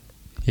dancing.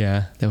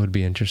 Yeah, that would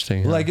be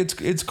interesting. Like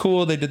it's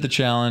cool. They did the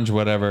challenge,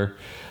 whatever.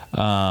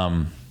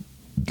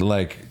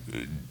 Like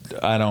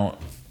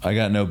I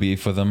got no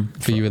beef with them.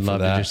 But you would love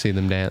to just see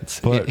them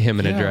dance. But him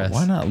in a dress.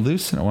 Why not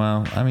loosen it?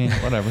 Well, I mean,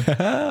 whatever.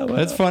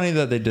 It's funny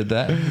that they did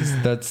that.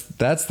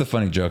 That's the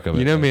funny joke of it.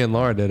 You know, me and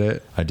Laura did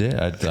it. I did.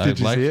 I you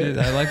liked see it.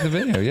 I liked the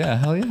video. Yeah,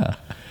 hell yeah.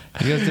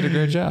 You guys did a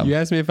great job. You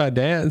asked me if I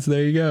danced.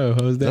 There you go.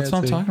 I was dancing. That's what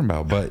I'm talking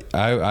about. But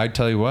I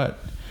tell you what,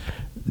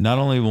 not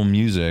only will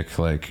music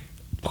like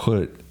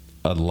put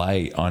a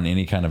light on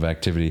any kind of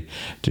activity,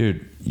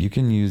 dude, you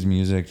can use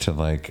music to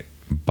like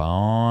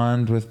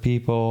bond with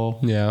people.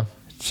 Yeah.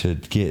 To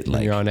get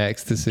like you're on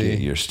ecstasy. Get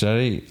your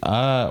study,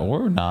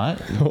 or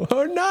not.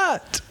 Or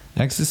not.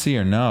 Ecstasy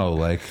or no,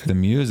 like the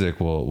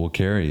music will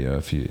carry you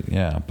if you,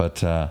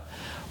 but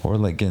or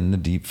like getting the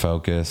deep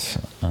focus.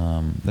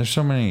 There's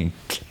so many.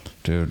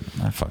 Dude,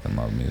 I fucking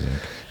love music.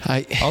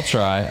 I'll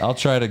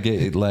try to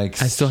get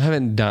like. I still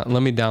haven't done.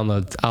 Let me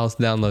download. I'll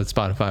download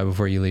Spotify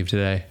before you leave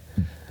today.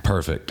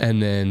 Perfect.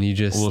 And then you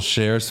just. We'll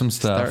share some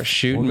stuff. Start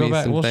shooting me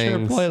some we'll things.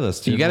 Share a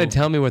playlist. Dude. You got to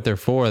tell me what they're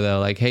for though.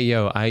 Like, hey,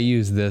 yo, I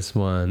use this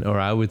one, or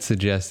I would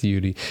suggest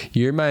you to.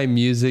 You're my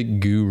music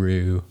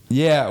guru.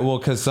 Yeah, well,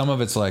 because some of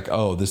it's like,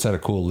 oh, this had a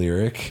cool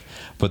lyric,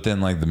 but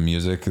then like the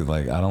music,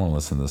 like I don't want to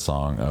listen to the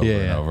song over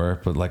and over,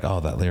 but like,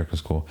 oh, that lyric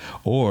was cool.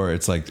 Or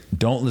it's like,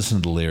 don't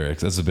listen to the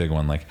lyrics. That's a big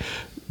one. Like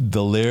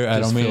the lyric, I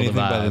don't mean anything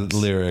by the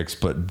lyrics,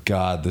 but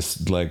God,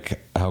 this like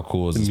how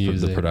cool is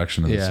this, the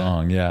production of the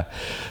song? Yeah.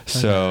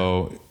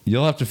 So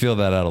you'll have to feel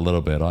that out a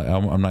little bit.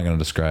 I'm not going to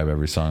describe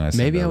every song I sing.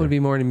 Maybe I would be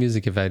more into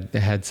music if I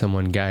had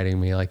someone guiding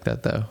me like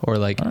that though, or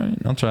like. All right,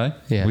 I'll try.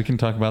 Yeah, we can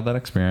talk about that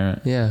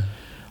experiment. Yeah.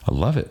 I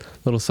love it.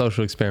 Little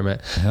social experiment.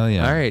 Hell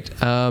yeah. All right.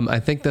 I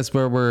think that's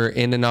where we're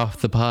ending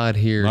off the pod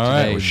here all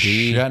today. Right, we're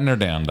shutting her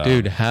down, dog.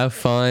 Dude, have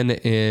fun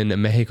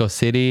in Mexico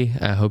City.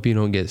 I hope you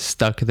don't get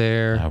stuck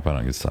there. I hope I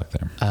don't get stuck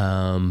there.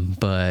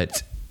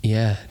 But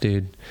yeah,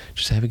 dude,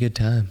 just have a good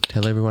time.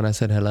 Tell everyone I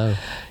said hello.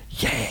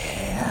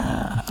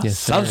 Yeah.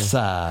 Yes,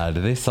 salsa.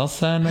 Do they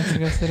salsa in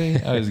Mexico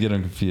City? I always get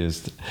them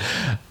confused.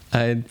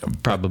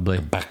 Probably.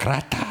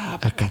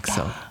 Bacrata. I think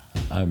so.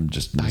 I'm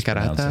just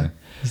mispronouncing.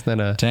 Is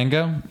that a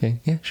tango? Okay.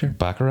 Yeah, sure.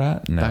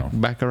 Baccarat? No.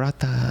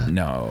 Baccarata.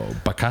 No.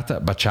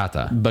 Bachata.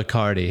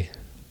 Bacardi.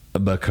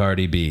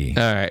 Bacardi B.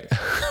 All right.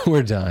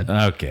 We're done.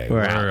 Okay.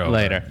 We're out. Over.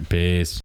 Later. Peace.